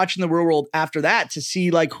was watching The Real World after that to see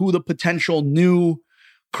like who the potential new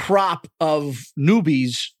crop of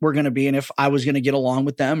newbies were going to be and if I was going to get along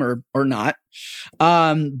with them or not.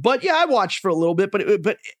 But yeah, I watched for a little bit,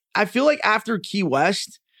 but I feel like after Key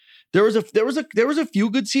West, there was a few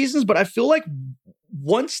good seasons, but I feel like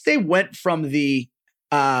once they went from the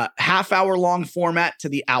half-hour long format to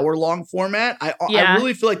the hour-long format, I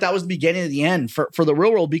really feel like that was the beginning of the end for The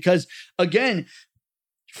Real World, because again,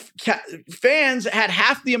 fans had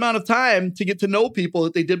half the amount of time to get to know people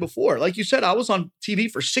that they did before. Like you said, I was on TV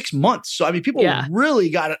for 6 months, so I mean, people really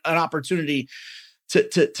got an opportunity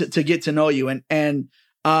to get to know you, and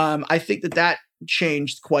I think that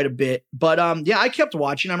changed quite a bit. But I kept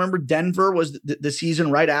watching. I remember Denver was the season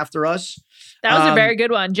right after us. That was a very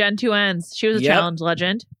good one. Jen Two Ends. She was a challenge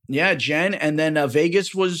legend. Yeah, Jen. And then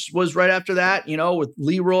Vegas was right after that, with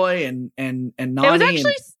Leroy and Nani. It was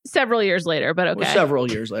actually several years later, but okay.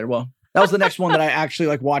 Several years later. Well, that was the next one that I actually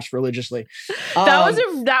like watched religiously.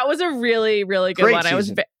 That was a really, really good one. Season. I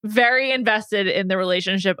was very invested in the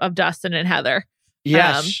relationship of Dustin and Heather.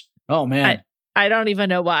 Yes. Oh man. I don't even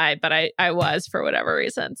know why, but I was for whatever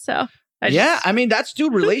reason. So I mean,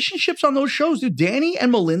 relationships on those shows, dude. Danny and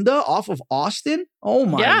Melinda off of Austin. Oh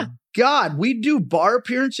my God. We do bar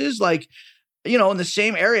appearances like, in the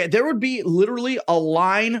same area. There would be literally a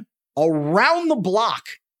line around the block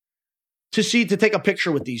to take a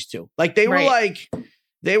picture with these two. Like they were like,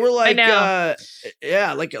 it was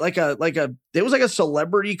like a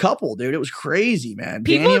celebrity couple, dude. It was crazy, man.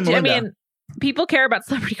 Danny and Melinda. People care about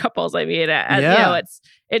celebrity couples. I mean,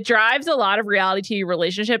 it drives a lot of reality TV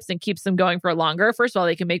relationships and keeps them going for longer. First of all,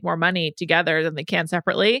 they can make more money together than they can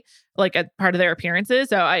separately, like a part of their appearances.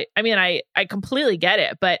 So I completely get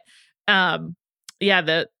it. But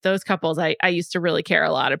those couples I used to really care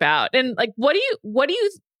a lot about. And like, what do you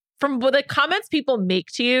from the comments people make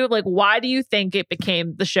to you, like, why do you think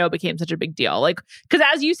the show became such a big deal? Like, because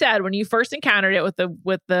as you said, when you first encountered it with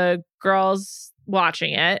the girls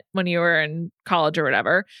watching it when you were in college or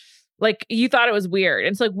whatever, like you thought it was weird.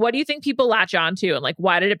 And so like, what do you think people latch on to? And like,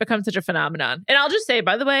 why did it become such a phenomenon? And I'll just say,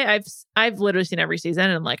 by the way, I've literally seen every season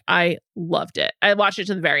and like, I loved it. I watched it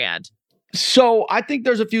to the very end. So I think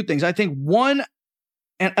there's a few things. I think one,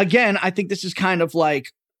 and again, I think this is kind of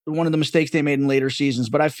like one of the mistakes they made in later seasons,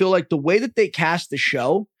 but I feel like the way that they cast the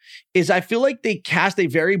show is I feel like they cast a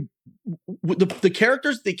very, the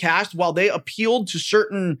characters they cast, while they appealed to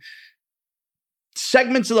certain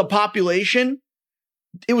segments of the population,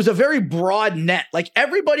 it was a very broad net. Like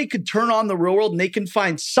everybody could turn on The Real World and they can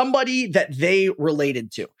find somebody that they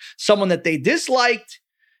related to, someone that they disliked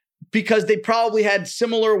because they probably had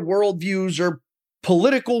similar worldviews or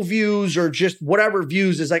political views or just whatever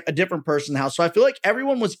views as like a different person in the house. So I feel like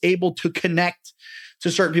everyone was able to connect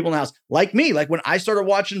to certain people in the house. Like me, like when I started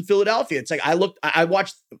watching Philadelphia, it's like I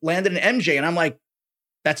watched Landon and MJ and I'm like,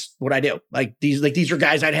 that's what I do. Like these are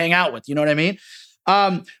guys I'd hang out with. You know what I mean?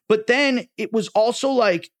 But then it was also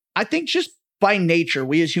like, I think just by nature,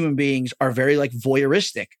 we as human beings are very like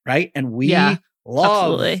voyeuristic, right? And we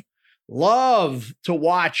love to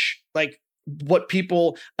watch like what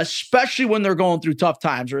people, especially when they're going through tough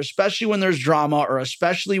times, or especially when there's drama, or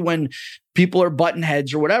especially when people are butting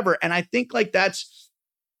heads or whatever. And I think like that's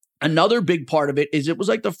another big part of it, is it was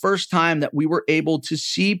like the first time that we were able to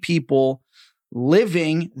see people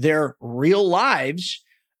living their real lives.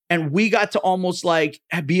 And we got to almost like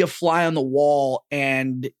be a fly on the wall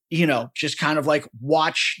and, you know, just kind of like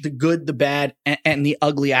watch the good, the bad, and the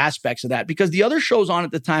ugly aspects of that. Because the other shows on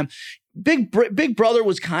at the time, Big Brother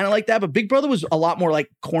was kind of like that, but Big Brother was a lot more like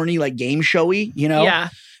corny, like game showy, you know? Yeah.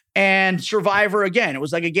 And Survivor, again, it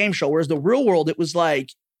was like a game show. Whereas The Real World, it was like,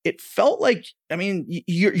 it felt like, I mean,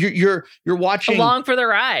 you're watching along for the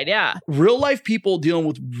ride. Yeah. Real life people dealing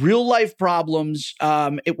with real life problems.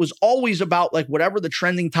 It was always about like whatever the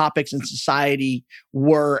trending topics in society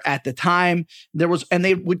were at the time. And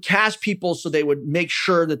they would cast people so they would make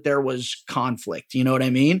sure that there was conflict. You know what I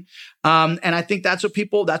mean? And I think that's what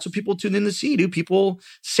people tune in to see, dude.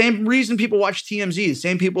 Same reason people watch TMZ, the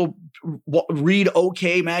same people read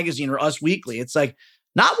OK Magazine or Us Weekly. It's like,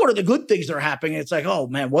 not what are the good things that are happening. It's like, oh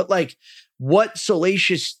man, what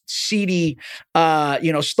salacious, seedy,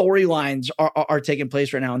 storylines are taking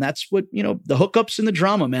place right now. And that's what, you know, the hookups and the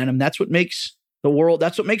drama, man. And that's what makes the world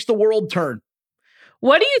turn.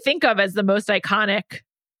 What do you think of as the most iconic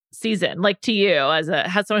season? Like to you as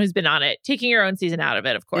someone who's been on it, taking your own season out of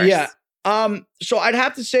it, of course. Yeah. So I'd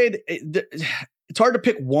have to say it's hard to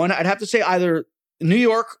pick one. I'd have to say either New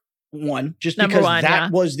York one, just because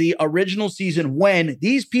that was the original season when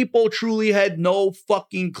these people truly had no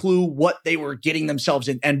fucking clue what they were getting themselves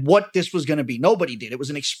in and what this was going to be. Nobody did. It was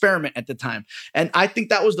an experiment at the time. And I think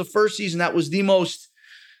that was the first season that was the most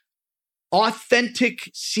authentic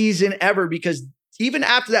season ever, because even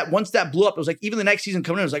after that, once that blew up, it was like, even the next season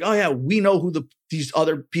coming in, it was like, oh yeah, we know who these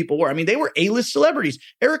other people were. I mean, they were A-list celebrities.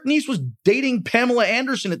 Eric Nies was dating Pamela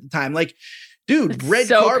Anderson at the time. Like, dude, it's red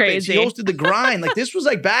so carpets, crazy. he hosted The Grind. Like, this was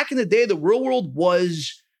like back in the day, The Real World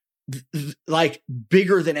was like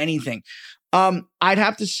bigger than anything. I'd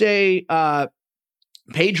have to say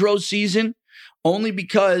Pedro's season, only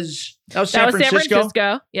because that was San Francisco.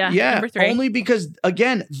 Yeah. Number 3. Only because,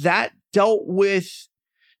 again, that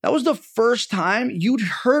was the first time you'd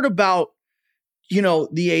heard about, you know,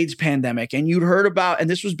 the AIDS pandemic, and you'd heard about, and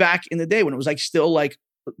this was back in the day when it was like still like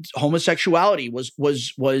homosexuality was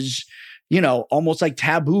you know, almost like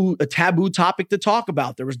a taboo topic to talk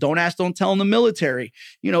about. There was Don't Ask, Don't Tell in the military.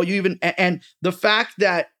 You know, and the fact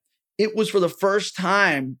that it was for the first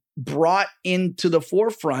time brought into the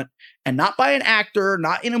forefront, and not by an actor,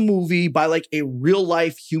 not in a movie, by like a real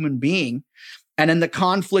life human being. And then the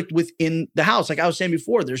conflict within the house. Like I was saying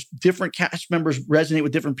before, there's different cast members resonate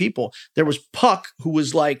with different people. There was Puck, who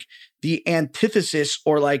was like the antithesis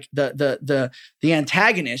or like the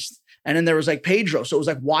antagonist. And then there was like Pedro. So it was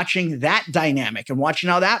like watching that dynamic and watching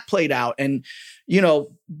how that played out. And, you know,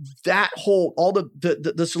 that whole, all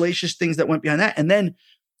the salacious things that went behind that. And then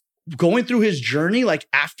going through his journey, like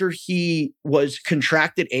after he was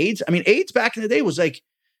contracted AIDS. I mean, AIDS back in the day was like,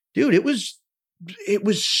 dude, it was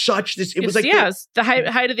such this, it was like, it's the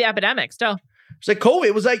height of the epidemic still. It's like COVID.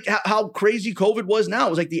 It was like how crazy COVID was now. It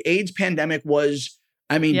was like the AIDS pandemic was,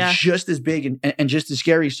 I mean, just as big and just as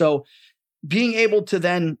scary. So being able to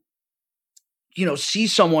then, you know, see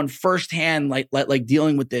someone firsthand, like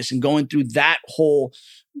dealing with this and going through that whole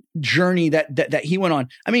journey that he went on.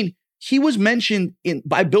 I mean, he was mentioned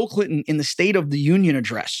by Bill Clinton in the State of the Union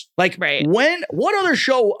address. Like, right. What other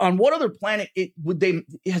show on what other planet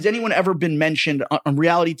has anyone ever been mentioned on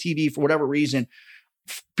reality TV for whatever reason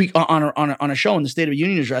on a show in the State of the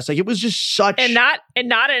Union address? Like, it was just such, and not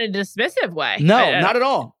in a dismissive way. No, not at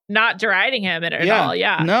all. Not deriding him at all.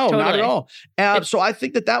 Yeah, no, totally. not at all. So I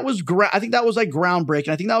think that was I think that was like groundbreaking.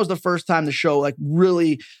 I think that was the first time the show like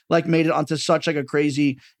really like made it onto such like a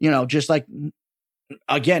crazy, you know, just like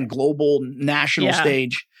again, global national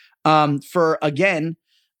stage, for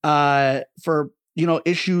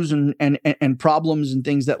issues and problems and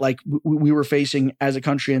things that like we were facing as a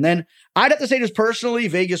country. And then I'd have to say just personally,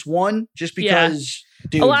 Vegas won just because,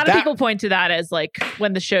 dude, a lot of people point to that as like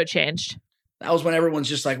when the show changed. That was when everyone's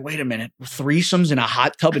just like, wait a minute, threesomes in a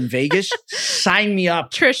hot tub in Vegas? Sign me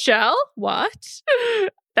up. Trishelle, what?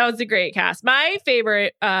 That was a great cast. My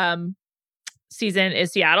favorite season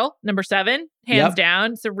is Seattle, number 7, hands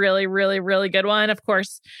down. It's a really, really, really good one. Of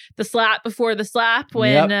course, the slap before the slap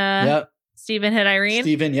when Steven hit Irene.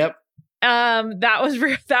 That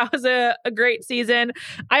was a great season.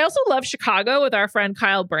 I also love Chicago with our friend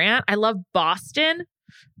Kyle Brandt. I love Boston.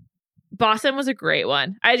 Boston was a great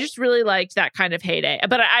one. I just really liked that kind of heyday.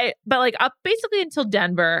 But like up basically until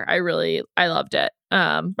Denver, I loved it.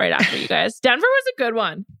 Right after you guys. Denver was a good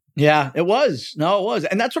one. Yeah, it was. No, it was.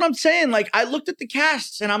 And that's what I'm saying. Like, I looked at the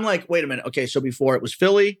casts and I'm like, wait a minute. Okay, so before it was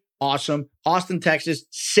Philly, awesome. Austin, Texas,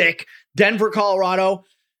 sick. Denver, Colorado.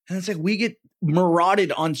 And it's like, we get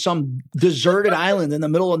marauded on some deserted island in the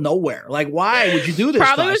middle of nowhere. Like, why would you do this?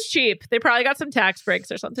 Probably was cheap. They probably got some tax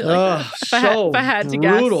breaks or something like that. If I had to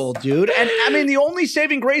guess. Brutal, dude. And I mean, the only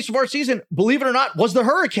saving grace of our season, believe it or not, was the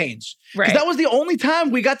hurricanes. Right. That was the only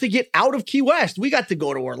time we got to get out of Key West. We got to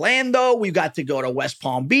go to Orlando. We got to go to West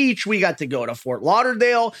Palm Beach. We got to go to Fort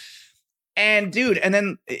Lauderdale. And dude, and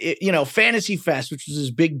then, Fantasy Fest, which was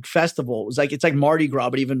this big festival. It was like, it's like Mardi Gras,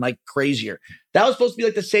 but even like crazier. That was supposed to be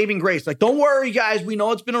like the saving grace. Like, don't worry, guys. We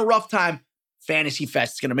know it's been a rough time. Fantasy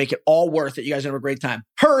Fest is going to make it all worth it. You guys have a great time.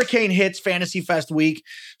 Hurricane hits Fantasy Fest week.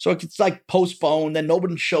 So it's like postponed. Then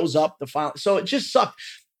nobody shows up the final. So it just sucked.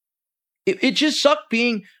 It just sucked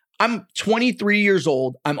I'm 23 years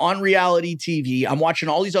old. I'm on reality TV. I'm watching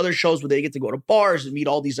all these other shows where they get to go to bars and meet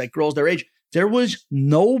all these like girls their age. There was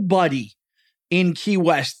nobody in Key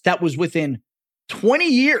West that was within 20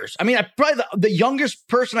 years. I mean, probably the youngest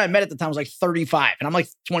person I met at the time was like 35 and I'm like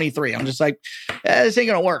 23. I'm just like, this ain't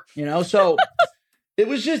gonna work, So it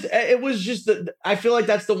was just, I feel like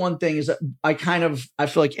that's the one thing is that I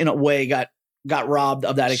feel like in a way got robbed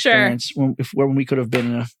of that experience when we could have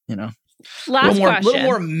been in a, little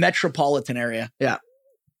more metropolitan area. Yeah.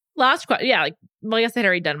 Last question. Yeah. Like, well, I guess I'd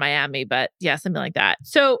already done Miami, but yeah, something like that.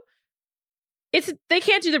 So they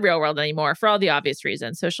can't do the real world anymore for all the obvious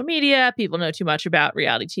reasons. Social media, people know too much about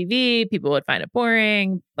reality TV. People would find it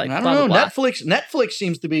boring. Like, I don't know. Netflix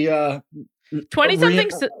seems to be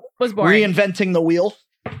 20-somethings was boring. Reinventing the wheel.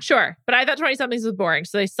 Sure. But I thought 20-somethings was boring.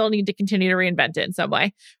 So they still need to continue to reinvent it in some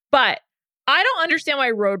way. But I don't understand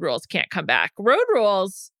why Road Rules can't come back. Road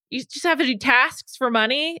Rules, you just have to do tasks for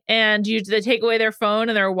money and they take away their phone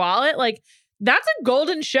and their wallet. Like, that's a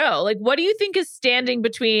golden show. Like, what do you think is standing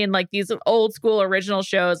between like these old school original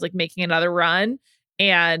shows, like making another run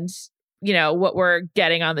and, what we're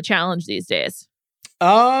getting on the challenge these days?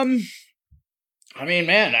 That's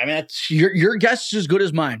your guess is as good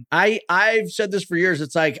as mine. I've said this for years.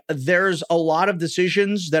 It's like, there's a lot of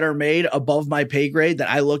decisions that are made above my pay grade that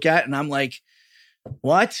I look at and I'm like,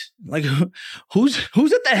 what? Like, who's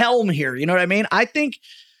at the helm here? You know what I mean? I think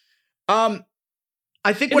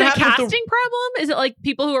is it a casting problem? Is it like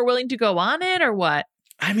people who are willing to go on it or what?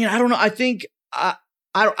 I mean, I don't know. I think I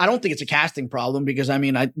don't think it's a casting problem because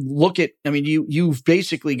you've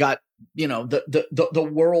basically got, the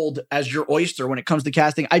world as your oyster when it comes to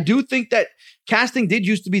casting. I do think that casting did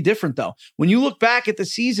used to be different though. When you look back at the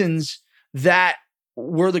seasons that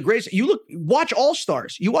were the greatest, watch All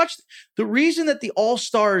Stars. You watch the reason that the All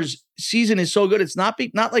Stars season is so good. It's not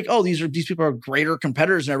like, oh, these people are greater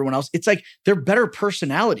competitors than everyone else. It's like they're better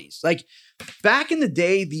personalities. Like back in the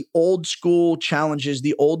day, the old school challenges,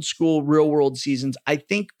 the old school real world seasons, I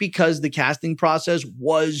think because the casting process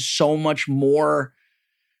was so much more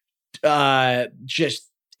just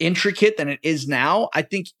intricate than it is now. I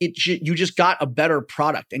think you just got a better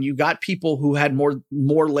product and you got people who had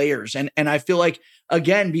more layers. And I feel like,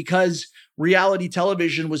 again, because reality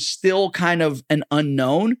television was still kind of an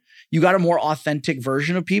unknown, you got a more authentic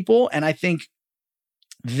version of people. And I think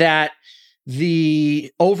that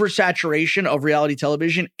the oversaturation of reality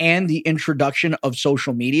television and the introduction of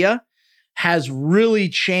social media has really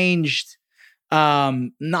changed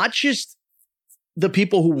not just the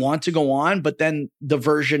people who want to go on, but then the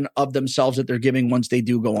version of themselves that they're giving once they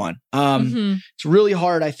do go on. It's really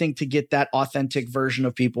hard, I think, to get that authentic version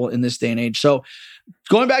of people in this day and age. So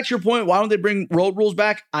going back to your point, why don't they bring Road Rules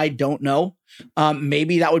back? I don't know.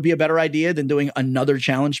 Maybe that would be a better idea than doing another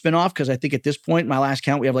challenge spinoff, because I think at this point, my last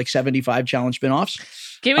count, we have like 75 challenge spinoffs.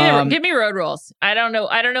 Give me road rules. I don't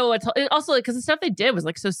know what also, like, because the stuff they did was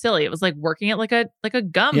like so silly. It was like working at like a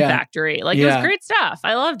gum factory. Like it was great stuff.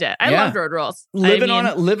 I loved it. I loved road rules. Living on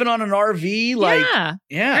an RV, like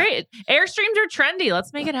great. Airstreams are trendy.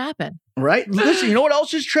 Let's make it happen. Right. Listen, you know what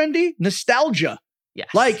else is trendy? Nostalgia. Yes.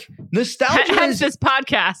 Like nostalgia Hence this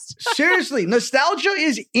podcast. Seriously, nostalgia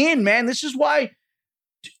is in, man. This is why.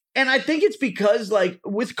 And I think it's because, like,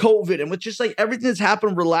 with COVID and with just like everything that's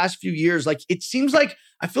happened over the last few years, like it seems like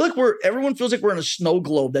I feel like everyone feels like we're in a snow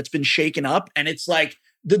globe that's been shaken up, and it's like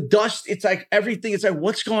the dust. It's like everything. It's like,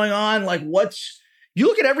 what's going on? Like, you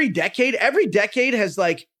look at every decade has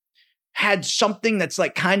like had something that's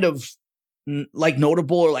like kind of like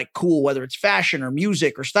notable or like cool, whether it's fashion or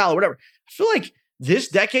music or style or whatever. I feel like this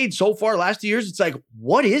decade so far, last 2 years, it's like,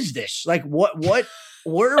 what is this? Like, what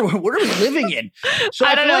are we living in? So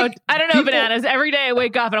I don't know, Bananas. Every day I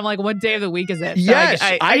wake up and I'm like, what day of the week is it? So yes,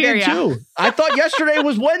 I hear did too. I thought yesterday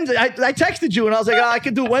was Wednesday. I texted you and I was like, I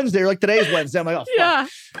could do Wednesday, or like today's Wednesday. I'm like, oh,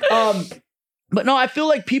 fuck. But no, I feel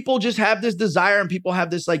like people just have this desire, and people have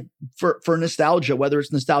this like for nostalgia, whether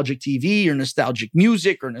it's nostalgic TV or nostalgic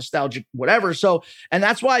music or nostalgic whatever. So, and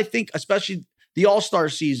that's why I think especially the All-Star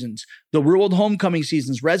seasons, the Real World Homecoming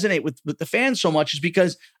seasons resonate with the fans so much, is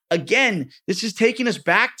because, again, this is taking us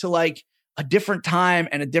back to like a different time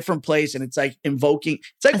and a different place. And it's like invoking,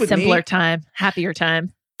 it's like a with simpler time, happier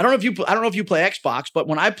time. I don't know if you play Xbox, but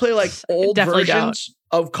when I play like old versions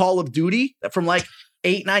of Call of Duty from like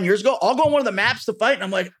 8-9 years ago, I'll go on one of the maps to fight, and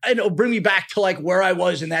I'm like, it'll bring me back to like where I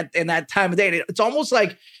was in that time of day. It's almost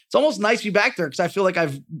nice to be back there, because I feel like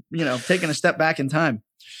I've taken a step back in time.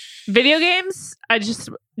 Video games, I just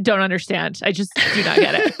don't understand. I just do not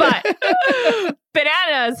get it. But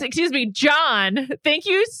John, thank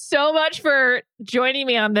you so much for joining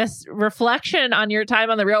me on this reflection on your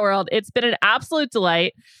time on the real world. It's been an absolute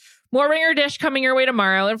delight. More Ringer Dish coming your way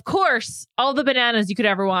tomorrow. And of course, all the bananas you could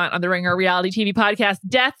ever want on the Ringer reality TV podcast.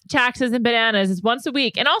 Death, Taxes, and Bananas is once a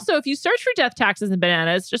week. And also, if you search for Death, Taxes, and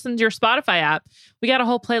Bananas, just in your Spotify app, we got a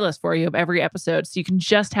whole playlist for you of every episode, so you can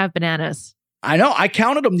just have bananas. I know. I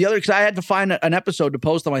counted them the other, because I had to find an episode to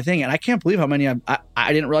post on my thing, and I can't believe how many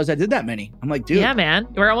I didn't realize I did that many. I'm like, dude. Yeah, man.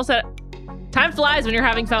 We're almost at... Time flies when you're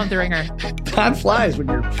having fun with the Ringer. Time flies when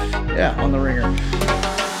you're, on the Ringer.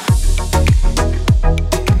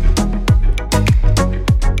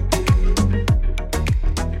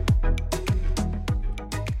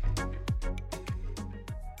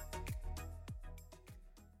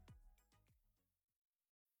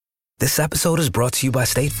 This episode is brought to you by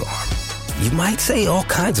State Farm. You might say all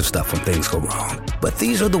kinds of stuff when things go wrong, but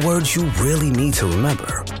these are the words you really need to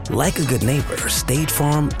remember. Like a good neighbor, State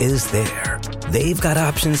Farm is there. They've got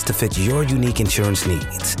options to fit your unique insurance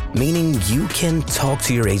needs, meaning you can talk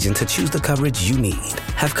to your agent to choose the coverage you need,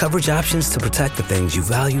 have coverage options to protect the things you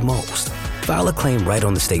value most, file a claim right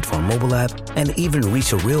on the State Farm mobile app, and even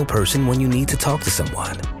reach a real person when you need to talk to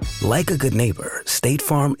someone. Like a good neighbor, State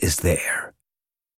Farm is there.